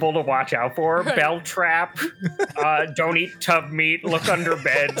constable to watch out for? Right. Bell trap, don't eat tub meat, look under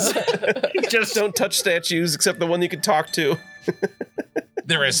beds. Just Don't touch statues except the one you can talk to.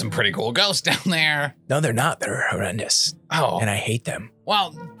 There is some pretty cool ghosts down there. No, they're not. They're horrendous. Oh, And I hate them.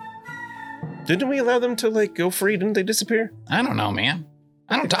 well, Didn't we allow them to like go free? Didn't they disappear? I don't know, man.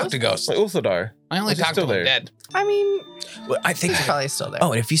 I don't talk to ghosts. Like Ulthadar. I only Is he talk to still the there? dead. I mean, Well, I think... he's probably still there.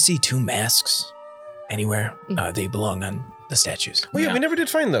 Oh, and if you see two masks anywhere, they belong on the statues. Oh yeah, Yeah. we never did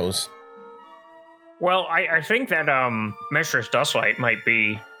find those. well, I think that Mistress Dustlight might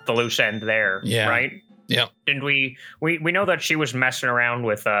be the loose end there. Yeah. Right. Yep. Didn't we know that she was messing around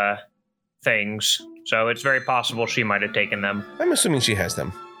with things, so it's very possible she might have taken them. I'm assuming she has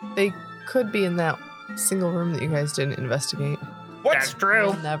them. They could be in that single room that you guys didn't investigate. What? That's true.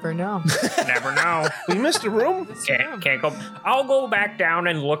 You'll never know. Never know. We missed a room? This room. Can't go. I'll go back down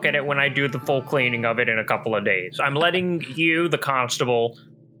and look at it when I do the full cleaning of it in a couple of days. I'm letting you, the constable,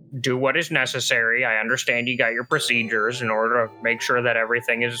 do what is necessary. I understand you got your procedures in order to make sure that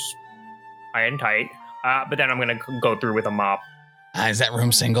everything is high and tight. But then I'm going to go through with a mop. Is that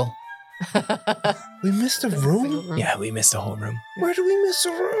room single? We missed a room? Yeah, we missed a whole room. Where do we miss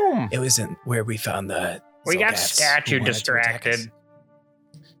a room? It was in where we found the... We got Zolgats statue who wanted to attack us.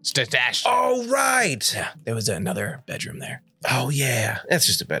 distracted. Stash. Oh, right. Yeah, there was another bedroom there. Oh, yeah. That's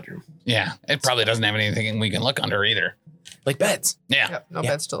just a bedroom. Yeah, it probably doesn't have anything we can look under either. Like beds. Yeah. Yep, no Yeah.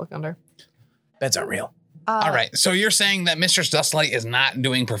 beds to look under. Beds aren't real. All right. So you're saying that Mistress Dustlight is not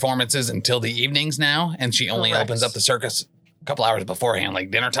doing performances until the evenings now, and she only Correct. opens up the circus a couple hours beforehand, like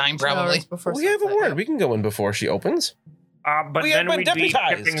dinner time, 2 hours probably. before We have a sunset, word. yep. We can go in before she opens. But We have then been we'd be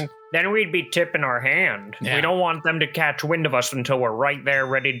deputized. tipping. Then we'd be tipping our hand. Yeah. We don't want them to catch wind of us until we're right there,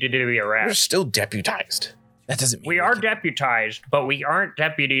 ready to do the We're arrest. still deputized. That doesn't mean We are can- deputized, but we aren't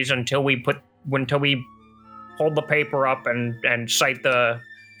deputies until we hold the paper up and cite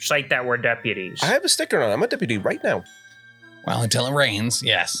that we're deputies. I have a sticker on. I'm a deputy right now. Well, until it rains,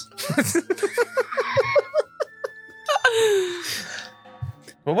 yes.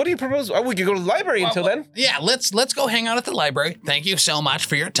 Well, what do you propose? Oh, we could go to the library until then. Yeah, let's go hang out at the library. Thank you so much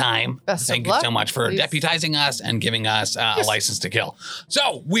for your time. Best of Thank you luck, so much for please. deputizing us and giving us a license to kill.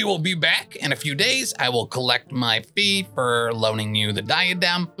 So we will be back in a few days. I will collect my fee for loaning you the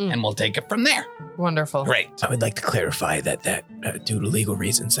diadem, and we'll take it from there. Wonderful. Great. I would like to clarify that due to legal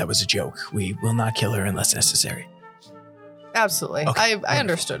reasons, that was a joke. We will not kill her unless necessary. Absolutely. Okay, I wonderful.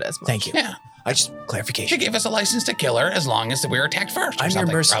 understood as much. Thank you. Yeah. I just She clarification. gave us a license to kill her as long as we were attacked first. Or I'm your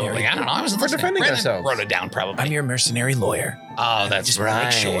something, mercenary. Probably. I don't know. I was For listening. defending Brennan ourselves. wrote it down, probably. I'm your mercenary lawyer. Oh, that's just wanna right.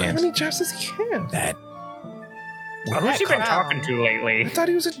 make sure. How many jobs does he have? That Who's he been Wow. talking to lately? I thought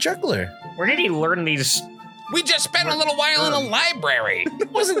he was a juggler. Where did he learn these? We just spent a little while in a library. He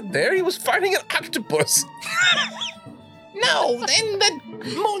wasn't there. He was fighting an octopus. No, in the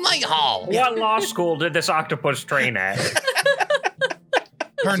Moonlight Hall. What law school did this octopus train at?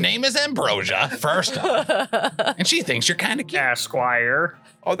 Her name is Ambrosia, first off. And she thinks you're kind of cute. Esquire.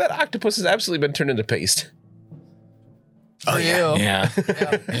 Oh, that octopus has absolutely been turned into paste. Oh, yeah. Yeah.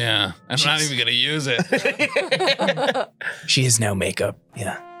 Yeah. Yeah. I'm not even going to use it. She is now makeup.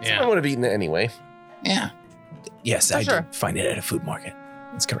 Yeah. I Yeah. would have eaten it anyway. Yeah. Yes, For I sure. did find it at a food market.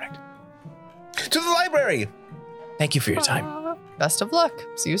 That's correct. To the library. Thank you for your time. Best of luck.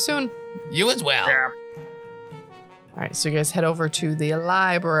 See you soon. You as well. Yeah. All right, so you guys head over to the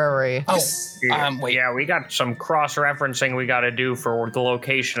library. Oh, wait. Yeah, we got some cross-referencing we got to do for the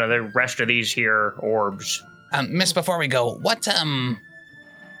location of the rest of these here orbs. Miss, before we go, what happened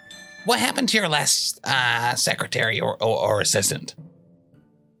to your last secretary or assistant?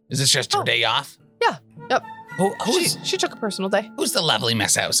 Is this just her day off? Yeah. Yep. Who's She took a personal day. the lovely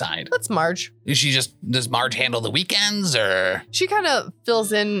miss outside? That's Marge. Does Marge handle the weekends or? She kind of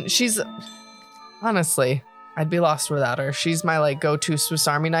fills in. Honestly, I'd be lost without her. She's my like go-to Swiss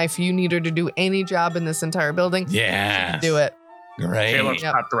Army knife. You need her to do any job in this entire building. Yeah. Do it. Great. She looks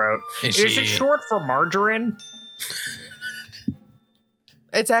cutthroat. Is Is she- it short for margarine?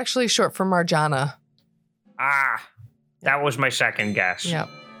 It's actually short for Marjana. Ah, that was my second guess. Yep.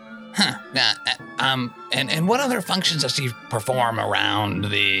 Huh. And what other functions does she perform around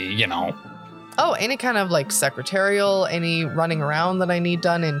the, Oh, any kind of like secretarial, any running around that I need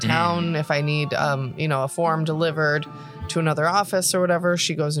done in town. If I need, a form delivered to another office or whatever,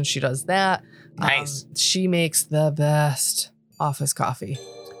 she goes and she does that. Nice. She makes the best office coffee.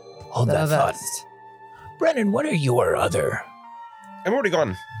 Hold The that thought. best. Brennan, what are your other? I'm already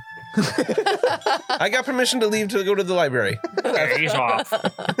gone. I got permission to leave to go to the library. Yeah, he's off.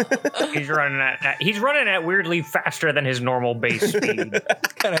 He's running at weirdly faster than his normal base speed.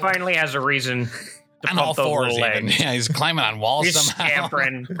 Finally has a reason to on all pump those fours little even. legs. Yeah, he's climbing on walls He's somehow.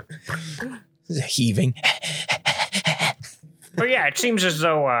 scampering. Heaving. But yeah, it seems as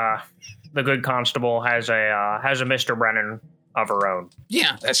though the good constable has a Mr. Brennan of her own.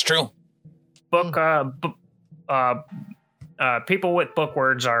 Yeah, that's true. People with book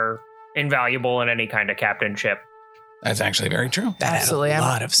words are invaluable in any kind of captainship. That's actually very true. That Absolutely, had a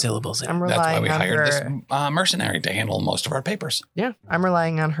I'm- lot of syllables in it. I'm That's why relying we on hired this her. mercenary to handle most of our papers. Yeah, I'm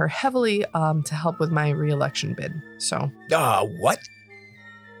relying on her heavily to help with my re-election bid. So What?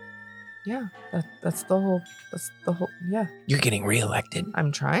 yeah, that's the whole. Yeah, You're getting reelected?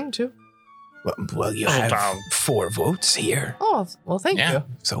 I'm trying to. Well, you Hold have on. 4 votes here Oh well, thank Yeah. you.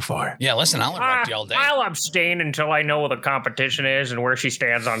 so far. Yeah, listen, I'll elect you all day. I'll abstain until I know what the competition is and where she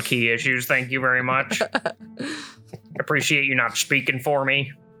stands on key issues. Thank you very much. Appreciate you not speaking for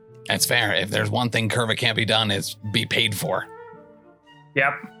me. That's fair. If there's one thing Curva can't be done, is be paid for.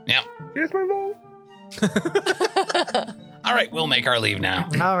 Yep. Here's my vote. All right, we'll make our leave now.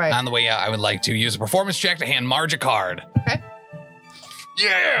 All right. On the way out, I would like to use a performance check to hand Marge a card. Okay.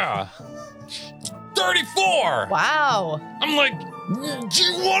 Yeah! 34! Wow. I'm like, do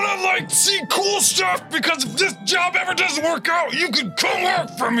you want to see cool stuff? Because if this job ever doesn't work out, you could come work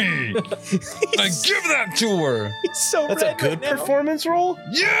for me. Give that to her. He's so That's a good performance roll?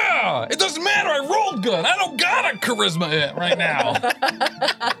 Yeah, it doesn't matter. I rolled good. I don't got a charisma hit right now.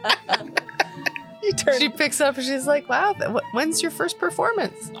 She picks up and she's like, "Wow, when's your first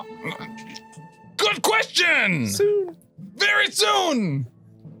performance?" Good question. Soon. Very soon.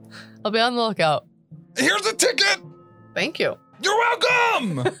 I'll be on the lookout. Here's a ticket. Thank you. You're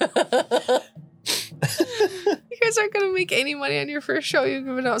welcome. You guys aren't gonna make any money on your first show. You've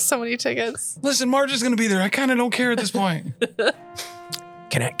given out so many tickets. Listen, Marge is going to be there. I kind of don't care at this point.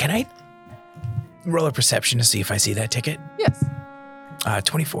 Can I roll a perception to see if I see that ticket? Yes.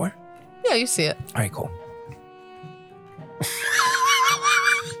 24. Yeah, you see it. All right, cool.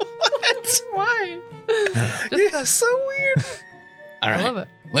 What? Why? Yeah, so weird. All I right, love it.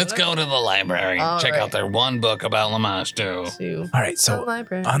 let's go to the library. All Check right. out their one book about Lamash, too. To All right, the so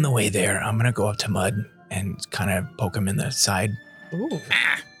library. on the way there, I'm gonna go up to Mud and kind of poke him in the side Ooh.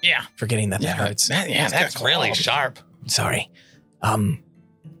 Yeah. for getting that Yeah, hurts. that's really sharp. Sorry.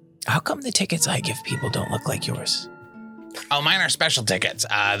 How come the tickets I give people don't look like yours? Oh, mine are special tickets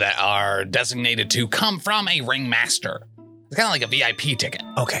that are designated to come from a ringmaster. It's kind of like a VIP ticket,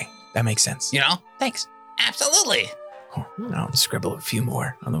 Okay, that makes sense. you know? Thanks. Absolutely. I'll scribble a few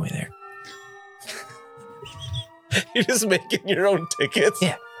more on the way there. You're just making your own tickets?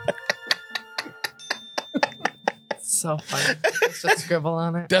 Yeah. So funny. Just scribble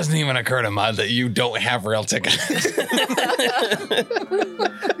on it. Doesn't even occur to Mud that you don't have real tickets.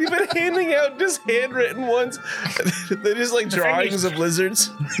 You've been handing out just handwritten ones. They're just like drawings of lizards.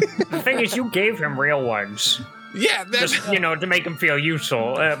 The thing is, you gave him real ones. Yeah, that's Just, to make him feel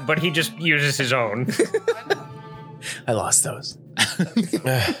useful, but he just uses his own. I lost those.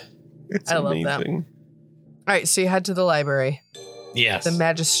 It's I love that. amazing. All right, so you head to the library, yes. the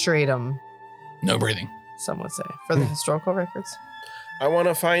magistratum, No breathing. some would say, for the historical records. I want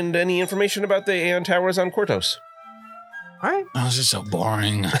to find any information about the Aeon Towers on Quartos. All right. Oh, this is so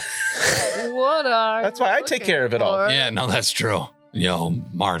boring. What are That's you why I take looking care of it all. for? Yeah, no, that's true. Yo,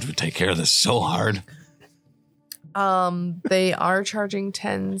 Marge would take care of this so hard. They are charging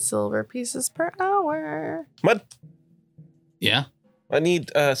 10 silver pieces per hour. Mud, Yeah? I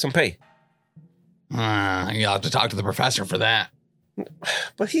need some pay. You'll have to talk to the professor for that.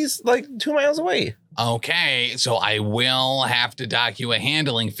 But he's like 2 miles away. Okay, so I will have to dock you a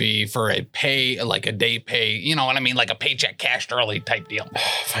handling fee for a pay, like a day pay, you know what I mean? Like a paycheck cashed early type deal.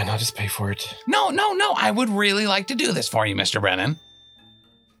 Fine, I'll just pay for it. No. I would really like to do this for you, Mr. Brennan.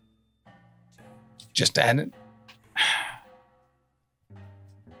 Just add it.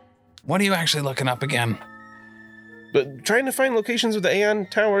 What are you actually looking up again? But trying to find locations of the Aeon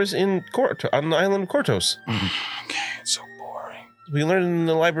Towers on the island of Kortos. Okay, it's so boring. We learned in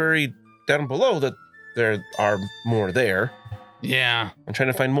the library down below that there are more there. Yeah. I'm trying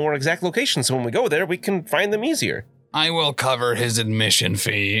to find more exact locations so when we go there, we can find them easier. I will cover his admission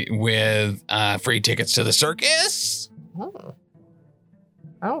fee with free tickets to the circus. Oh.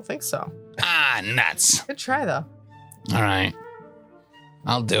 I don't think so. Nuts. Good try, though. All right.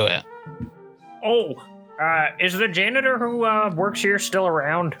 I'll do it. Oh, is the janitor who works here still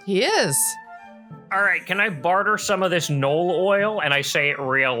around? He is. All right, can I barter some of this knoll oil? And I say it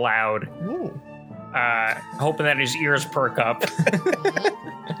real loud, Ooh. hoping that his ears perk up.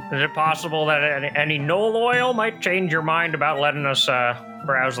 Is it possible that any knoll oil might change your mind about letting us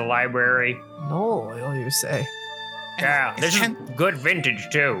browse the library? No oil, you say. Yeah, this is good vintage,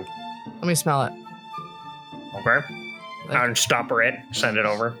 too. Let me smell it. Okay. I'll stopper it, send it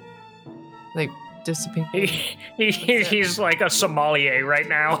over. Like, dissipate. He's like a sommelier right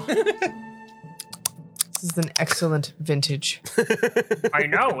now. This is an excellent vintage. I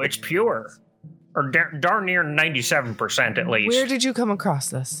know, it's pure. Or darn near 97% at least. Where did you come across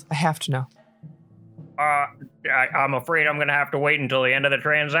this? I have to know. I'm afraid I'm going to have to wait until the end of the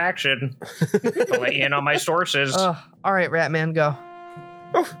transaction to let you in on my sources. All right, Ratman, go.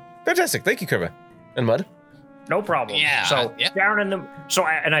 Oh, fantastic. Thank you, Kerba. And Mud. No problem. Yeah, So yep. down in the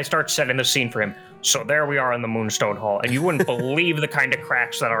I start setting the scene for him. So there we are in the Moonstone Hall, and you wouldn't believe the kind of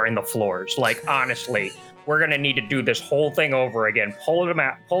cracks that are in the floors. Like honestly, we're gonna need to do this whole thing over again. Pull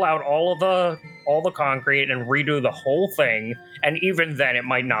out all the concrete and redo the whole thing. And even then, it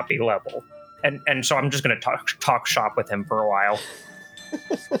might not be level. And so I'm just gonna talk shop with him for a while.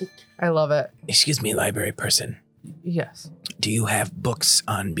 I love it. Excuse me, library person. Yes. Do you have books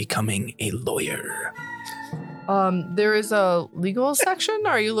on becoming a lawyer? There is a legal section.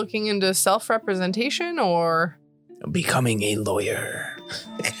 Are you looking into self-representation or? Becoming a lawyer.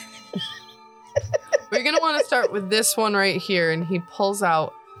 We're going to want to start with this one right here. And he pulls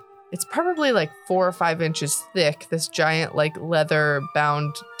out, it's probably like 4 or 5 inches thick, this giant like leather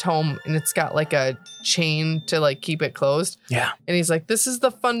bound tome. And it's got like a chain to like keep it closed. Yeah. And he's like, this is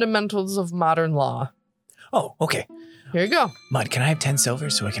the fundamentals of modern law. Oh, okay. Here you go. Mud, can I have 10 silver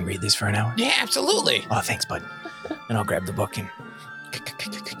so I can read this for an hour? Yeah, absolutely. Oh, thanks, bud. And I'll grab the book and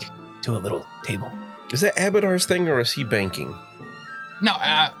to a little table. Is that Abadar's thing or is he banking? No,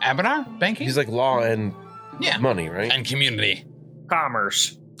 Abadar? Banking? He's like law and Yeah. money, right? And community.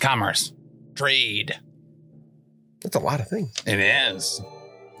 Commerce. Commerce. Trade. That's a lot of things. It is.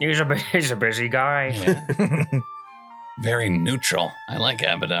 He's a busy guy. Yeah. Very neutral. I like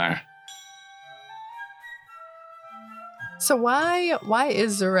Abadar. So why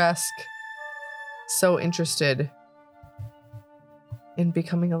is Zaresk so interested in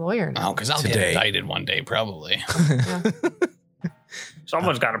becoming a lawyer now? Oh, because I'll get Today. indicted one day, probably.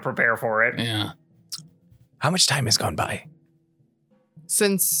 Someone's got to prepare for it. Yeah. How much time has gone by?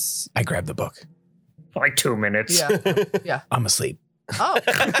 Since I grabbed the book. Like 2 minutes. yeah. I'm asleep. Oh.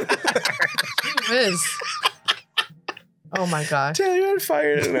 Gee whiz. Oh my god. Taylor, you're on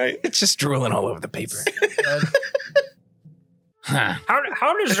fire tonight. It's just drooling all over the paper. Good. Huh.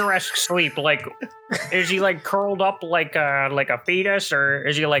 How does Zaresk sleep? Like, is he like curled up like a fetus, or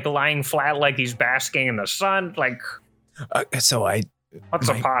is he like lying flat like he's basking in the sun? Like, So what's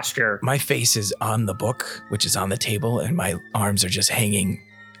the posture? my face is on the book, which is on the table, and my arms are just hanging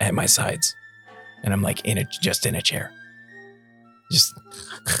at my sides, and I'm like just in a chair. Just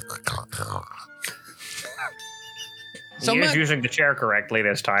So He is Mud, using the chair correctly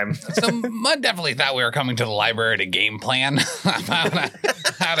this time. so Mud definitely thought we were coming to the library to game plan about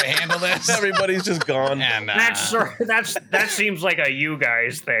how to handle this. Everybody's just gone. And That seems like a you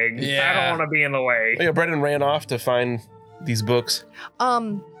guys thing. I Yeah. don't want to be in the way. Oh, yeah, Brennan ran off to find these books.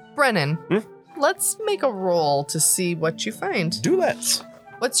 Brennan, let's make a roll to see what you find. Do let's.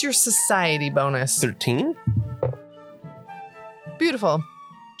 What's your society bonus? 13? Beautiful.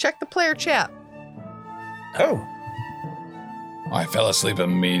 Check the player chat. Oh. I fell asleep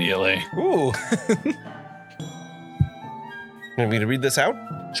immediately. Ooh. Want me to read this out?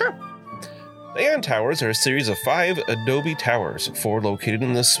 Sure. The Aeon Towers are a series of 5 adobe towers, 4 located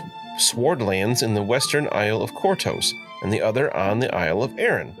in the Swordlands in the western Isle of Kortos, and the other on the Isle of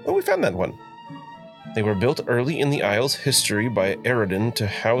Arran. Oh, we found that one. They were built early in the Isle's history by Eredin to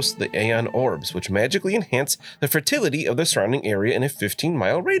house the Aeon Orbs, which magically enhance the fertility of the surrounding area in a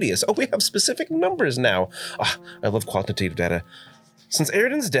 15-mile radius. Oh, we have specific numbers now. I love quantitative data. Since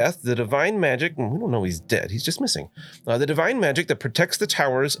Eredin's death, the divine magic, we don't know he's dead, he's just missing. The divine magic that protects the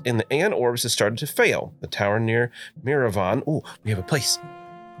towers in the Aeon Orbs has started to fail. The tower near Miravan, we have a place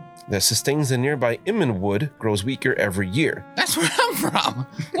that sustains the nearby Immenwood grows weaker every year. That's where I'm from.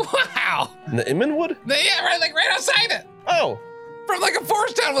 Wow. The Immenwood? Yeah, right outside it. Oh. From like a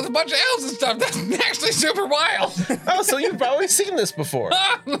forest town with a bunch of elves and stuff. That's actually super wild. Oh, so you've probably seen this before.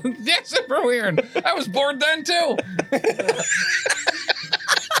 Yeah, super weird. I was bored then too.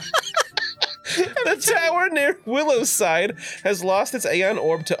 The tower near Willowside has lost its Aeon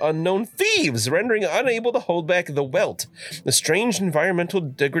Orb to unknown thieves, rendering it unable to hold back the Welt, the strange environmental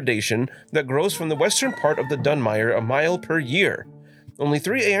degradation that grows from the western part of the Dunmire a mile per year. Only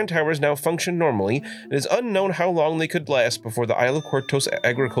 3 Aeon Towers now function normally. It is unknown how long they could last before the Isle of Kortos'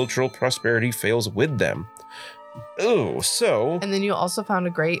 agricultural prosperity fails with them. Oh, so... And then you also found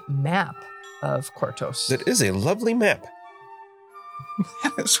a great map of Kortos. That is a lovely map.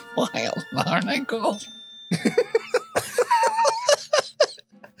 That is wild. Aren't I cool?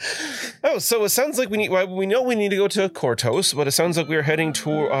 Oh, so it sounds like we know we need to go to Kortos, but it sounds like we're heading to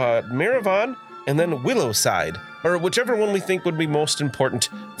Miravan and then Willowside, or whichever one we think would be most important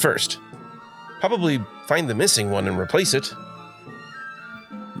first. Probably find the missing one and replace it.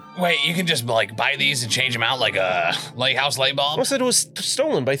 Wait, you can just like buy these and change them out like a lighthouse light bulb? I said it was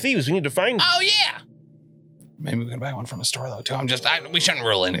stolen by thieves. We need to find... Oh, yeah. Maybe we can buy one from a store, though, too. we shouldn't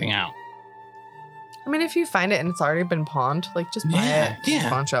rule anything out. I mean, if you find it and it's already been pawned, like, just buy it. Yeah.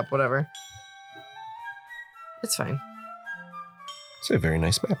 Pawn shop, whatever. It's fine. It's a very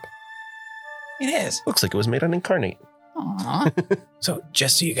nice map. It is. Looks like it was made on Incarnate. Aww. So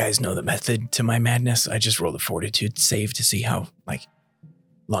just so you guys know the method to my madness, I just rolled a fortitude save to see how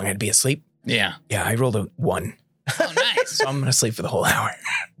long I'd be asleep. Yeah. Yeah, I rolled a 1. Oh, nice. So I'm going to sleep for the whole hour.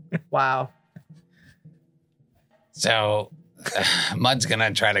 Wow. So, Mud's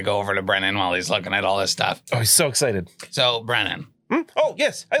gonna try to go over to Brennan while he's looking at all this stuff. Oh, he's so excited. So, Brennan. Oh,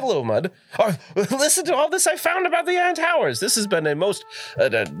 yes. Hello, Mud. Oh, listen to all this I found about the Aeon Towers. This has been a most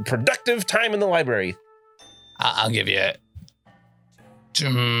productive time in the library. I'll give you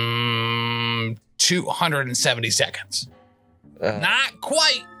 270 seconds. Not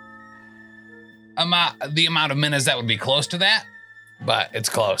quite the amount of minutes that would be close to that, but it's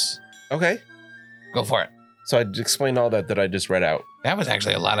close. Okay. Go for it. So I explained all that I just read out. That was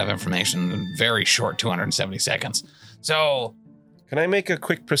actually a lot of information in very short 270 seconds. So... Can I make a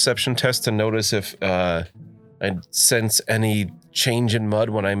quick perception test to notice if I sense any change in Mud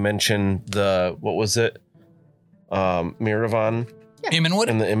when I mention the, what was it? Miravan? Yeah. Immenwood?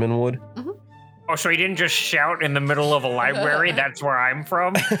 And the Immenwood? Mm-hmm. Oh, so he didn't just shout in the middle of a library? That's where I'm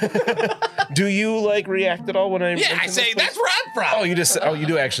from? Do you react at all when I Yeah, I say that's where I'm from. Oh, you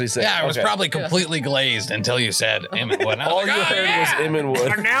do actually say. Yeah, I was Okay. probably completely glazed until you said Immenwood. All you heard was A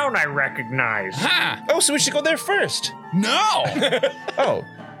Immenwood. noun I recognize. Huh. Oh, so we should go there first. No. Oh.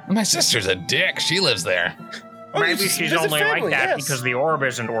 My sister's a dick. She lives there. Oh, you Maybe just she's visit only family, like that yes. because the orb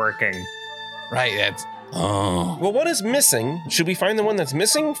isn't working. Right, that's... Oh. Well, one is missing. Should we find the one that's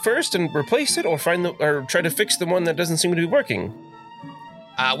missing first and replace it, or try to fix the one that doesn't seem to be working?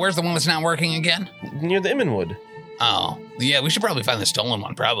 Where's the one that's not working again? Near the Immenwood. Oh, yeah, we should probably find the stolen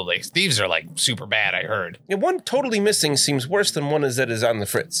one, probably. Thieves are, super bad, I heard. Yeah, one totally missing seems worse than one that is on the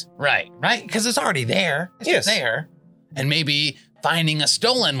fritz. Right, because it's already there. It's Yes. just there. And maybe finding a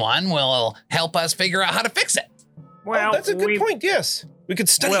stolen one will help us figure out how to fix it. Well, that's a good point, yes. We could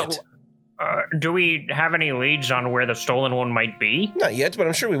study it. Do we have any leads on where the stolen one might be? Not yet, but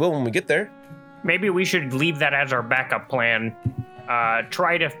I'm sure we will when we get there. Maybe we should leave that as our backup plan.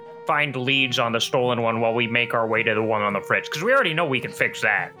 Try to find leads on the stolen one while we make our way to the one on the fridge, because we already know we can fix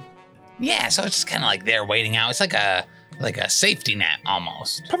that. Yeah, so it's just kind of there waiting out. It's like a safety net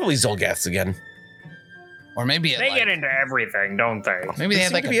almost. Probably Zolgaths again. Or maybe They get into everything, don't they? Maybe They they had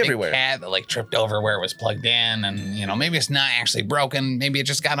seem a to be big everywhere. cat that tripped over where it was plugged in, and maybe it's not actually broken. Maybe it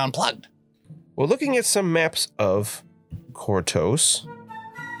just got unplugged. Well, looking at some maps of Kortos,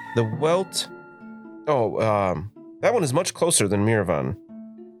 the Welt. That one is much closer than Miravan.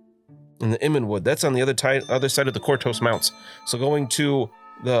 And the Immenwood, that's on the other side of the Kortos Mounts. So going to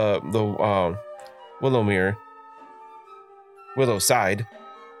the Willowside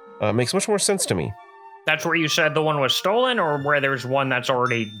makes much more sense to me. That's where you said the one was stolen, or where there's one that's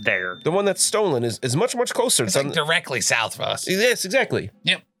already there? The one that's stolen is much, much closer. It's like directly south of us. Yes, exactly.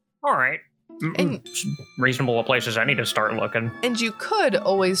 All right. And- Reasonable a place as any to start looking. And you could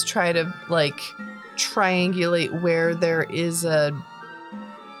always try to like triangulate where there is a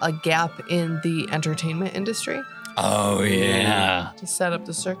gap in the entertainment industry Oh, yeah. to set up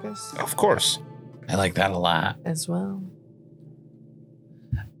the circus Of course. I like that a lot. as well.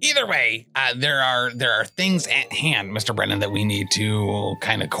 Either way, there are things at hand, Mr. Brennan, that we need to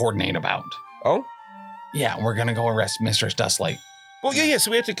kind of coordinate about. Oh? Yeah, we're going to go arrest Mistress Dustlight. Well, yeah, so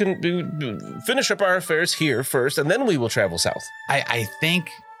we have to finish up our affairs here first, and then we will travel south. I think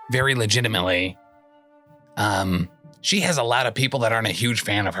very legitimately, she has a lot of people that aren't a huge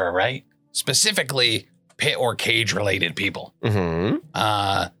fan of her, right? Specifically, pit or cage related people.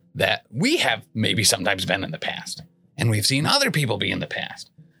 Mm-hmm. That we have maybe sometimes been in the past. And we've seen other people be in the past.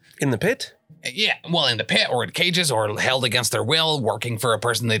 In the pit? Yeah, well, in the pit or in cages or held against their will, working for a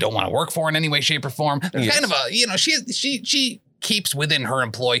person they don't want to work for in any way, shape, or form. There's Yes. kind of a, she keeps within her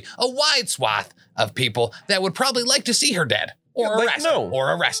employ a wide swath of people that would probably like to see her dead or Yeah, like arrested. no.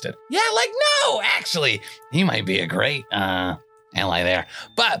 Or arrested. Yeah, like no, actually. He might be a great ally there.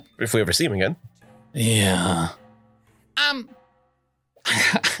 But If we ever see him again. yeah.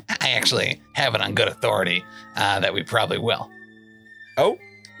 I actually have it on good authority that we probably will. Oh?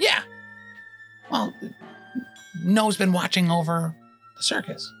 Yeah. Well, No's been watching over the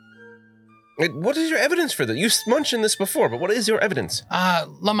circus. What is your evidence for that? You mentioned this before, but what is your evidence?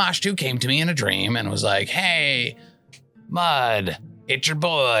 Lamashtu came to me in a dream and was like, hey, Mud, it's your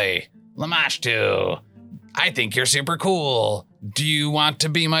boy, Lamashtu. I think you're super cool. Do you want to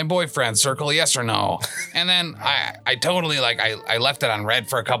be my boyfriend? Circle yes or no. And then I totally I left it on red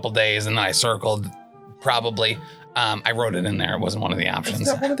for a couple days and then I circled probably. I wrote it in there. It wasn't one of the options.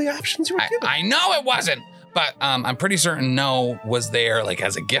 That's not one of the options you were given. I know it wasn't, but I'm pretty certain No was there like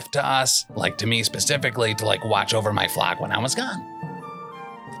as a gift to us, like to me specifically to like watch over my flock when I was gone.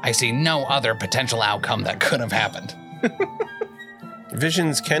 I see no other potential outcome that could have happened.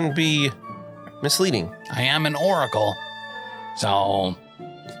 Visions can be misleading. I am an oracle, so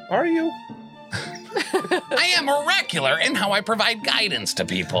Are you? I am oracular in how I provide guidance to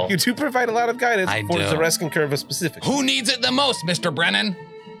people. You do provide a lot of guidance I for do. the rescue curve specific. Who needs it the most, Mr. Brennan?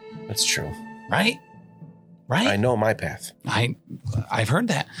 That's true. Right? Right? I know my path. I've heard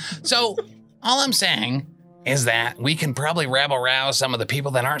that. So all I'm saying is that we can probably rabble-rouse some of the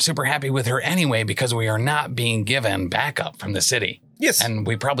people that aren't super happy with her anyway because we are not being given backup from the city. Yes. And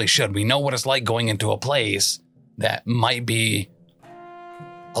we probably should. We know what it's like going into a place that might be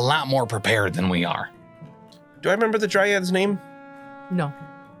a lot more prepared than we are. Do I remember the Dryad's name? No.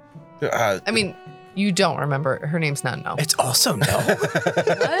 Uh, I mean, you don't remember. Her name's not No. It's also no.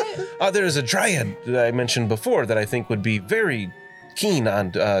 What? there is a Dryad that I mentioned before that I think would be very keen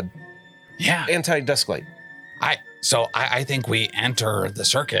on Yeah. anti-dusklight. I think we enter the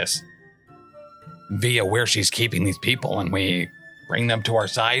circus via where she's keeping these people and we bring them to our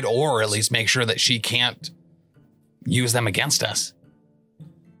side or at least make sure that she can't use them against us.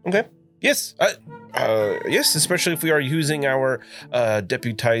 Okay. Yes. Yes, especially if we are using our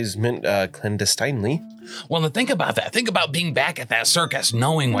deputizement clandestinely. Well, then think about that. Think about being back at that circus,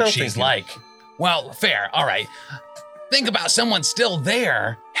 knowing what No, she's thank you. like. Well, fair. All right. Think about someone still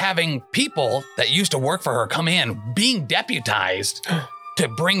there having people that used to work for her come in, being deputized to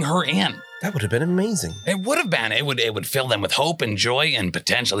bring her in. That would have been amazing. It would have been. It would fill them with hope and joy and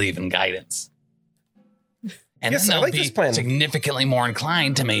potentially even guidance. And Yes, then I they'll like be this plan. significantly more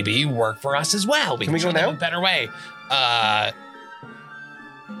inclined to maybe work for us as well. Can we show go them now? a better way.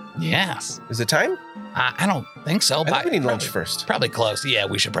 Yes. Is it time? I don't think so. I but think we need lunch probably- first. Probably close. Yeah,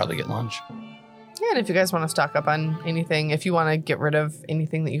 we should probably get lunch. Yeah, and if you guys want to stock up on anything, if you want to get rid of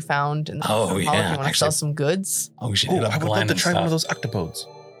anything that you found in the Oh, hall, yeah, if you want to actually- sell some goods, Oh, we should Oh, hit up I would Glenn love to and try one of stuff. those octopodes.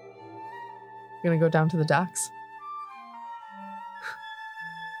 you're going to go down to the docks.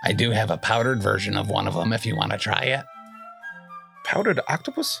 I do have a powdered version of one of them if you want to try it. Powdered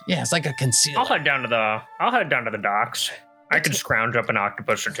octopus? Yeah, it's like a I'll concealer. head down to the docks. I could scrounge up an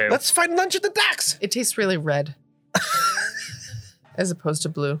octopus or two. Let's find lunch at the docks. It tastes really red. As opposed to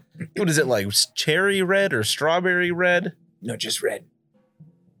blue. What is it like? Cherry red or strawberry red? No, just red.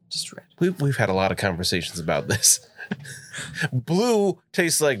 Just red. We've had a lot of conversations about this. Blue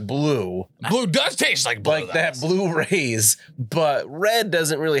tastes like blue, Blue does taste like blue. like that blue rays, but red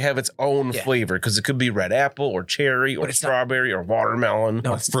doesn't really have its own Yeah. flavor because it could be red apple or cherry or But it's not- strawberry or watermelon.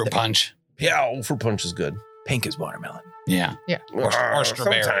 No, it's Fruit punch. Yeah, fruit punch is good. Pink is watermelon. Yeah. Or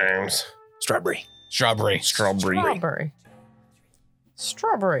strawberry. Sometimes. Strawberry. Strawberry. Strawberry. Strawberry.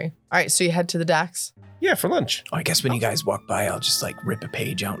 Strawberry. All right, so you head to the docks. Yeah, for lunch. Oh, I guess when you guys walk by, I'll just like rip a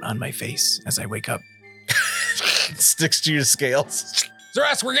page out on my face as I wake up. Sticks to your scales.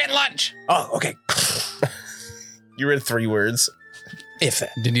 Zeras, we're getting lunch. Oh, okay. You read 3 words. If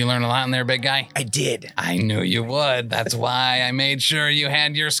that. Did you learn a lot in there, big guy? I did. I knew you would. That's why I made sure you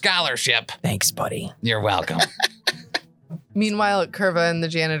had your scholarship. Thanks, buddy. You're welcome. Meanwhile, Curva and the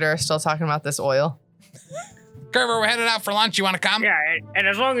janitor are still talking about this oil. Curver, we're headed out for lunch. You want to come? Yeah, and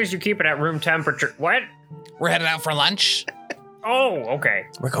as long as you keep it at room temperature. What? We're headed out for lunch. Oh, okay.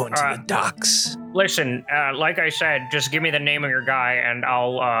 We're going to the docks. Listen, like I said, just give me the name of your guy, and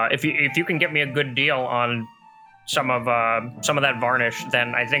I'll if you can get me a good deal on some of that varnish,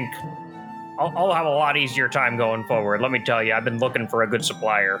 then I think I'll have a lot easier time going forward. Let me tell you, I've been looking for a good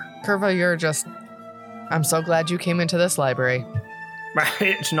supplier. Curva, I'm so glad you came into this library.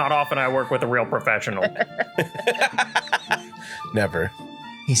 It's not often I work with a real professional. Never.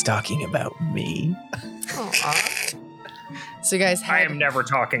 He's talking about me. Aww. So you guys I am never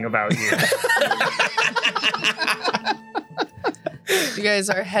talking about you. You guys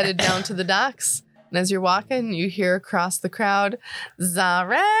are headed down to the docks. And as you're walking, you hear across the crowd,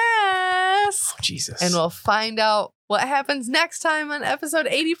 Zares! Oh, Jesus. And we'll find out what happens next time on episode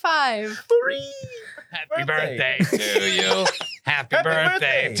 85. Happy birthday to you. Happy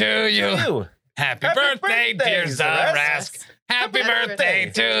birthday to you. Happy birthday, dear Zaresk. Happy birthday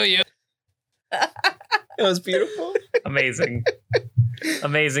to you. It was beautiful. Amazing.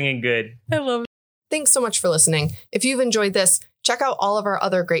 Amazing and good. I love it. Thanks so much for listening. If you've enjoyed this, check out all of our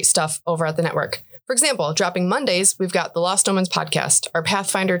other great stuff over at the network. For example, dropping Mondays, we've got the Lost Omens podcast, our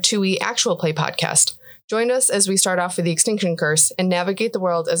Pathfinder 2e actual play podcast. Join us as we start off with the Extinction Curse and navigate the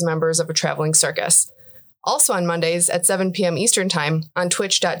world as members of a traveling circus. Also on Mondays at 7 p.m. Eastern Time on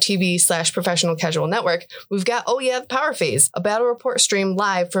twitch.tv/Professional Casual Network, we've got Oh Yeah, the Power Phase, a battle report stream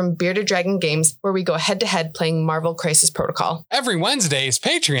live from Bearded Dragon Games where we go head-to-head playing Marvel Crisis Protocol. Every Wednesday is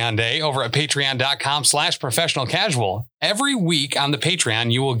Patreon Day over at patreon.com/professional casual. Every week on the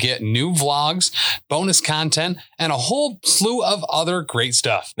Patreon, you will get new vlogs, bonus content, and a whole slew of other great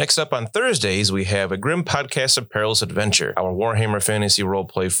stuff. Next up on Thursdays, we have a Grim Podcast of Perilous Adventure, our Warhammer Fantasy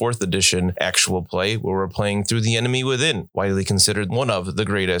Roleplay 4th Edition actual play, where we're playing through The Enemy Within, widely considered one of the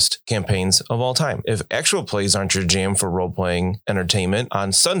greatest campaigns of all time. If actual plays aren't your jam for role-playing entertainment,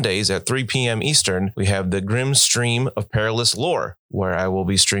 on Sundays at 3 p.m. Eastern, we have the Grim Stream of Perilous Lore, where I will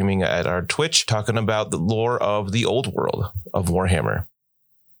be streaming at our Twitch talking about the lore of the old world of Warhammer.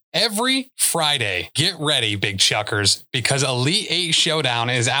 Every Friday, get ready, big chuckers, because Elite 8 Showdown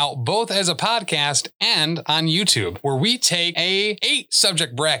is out both as a podcast and on YouTube, where we take a 8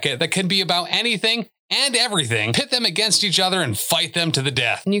 subject bracket that can be about anything and everything, pit them against each other and fight them to the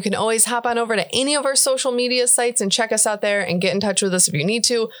death. And you can always hop on over to any of our social media sites and check us out there and get in touch with us if you need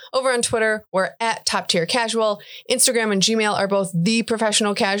to. Over on Twitter, we're at Top Tier Casual. Instagram and Gmail are both The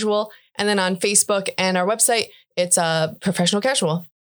Professional Casual. And then on Facebook and our website, it's Professional Casual.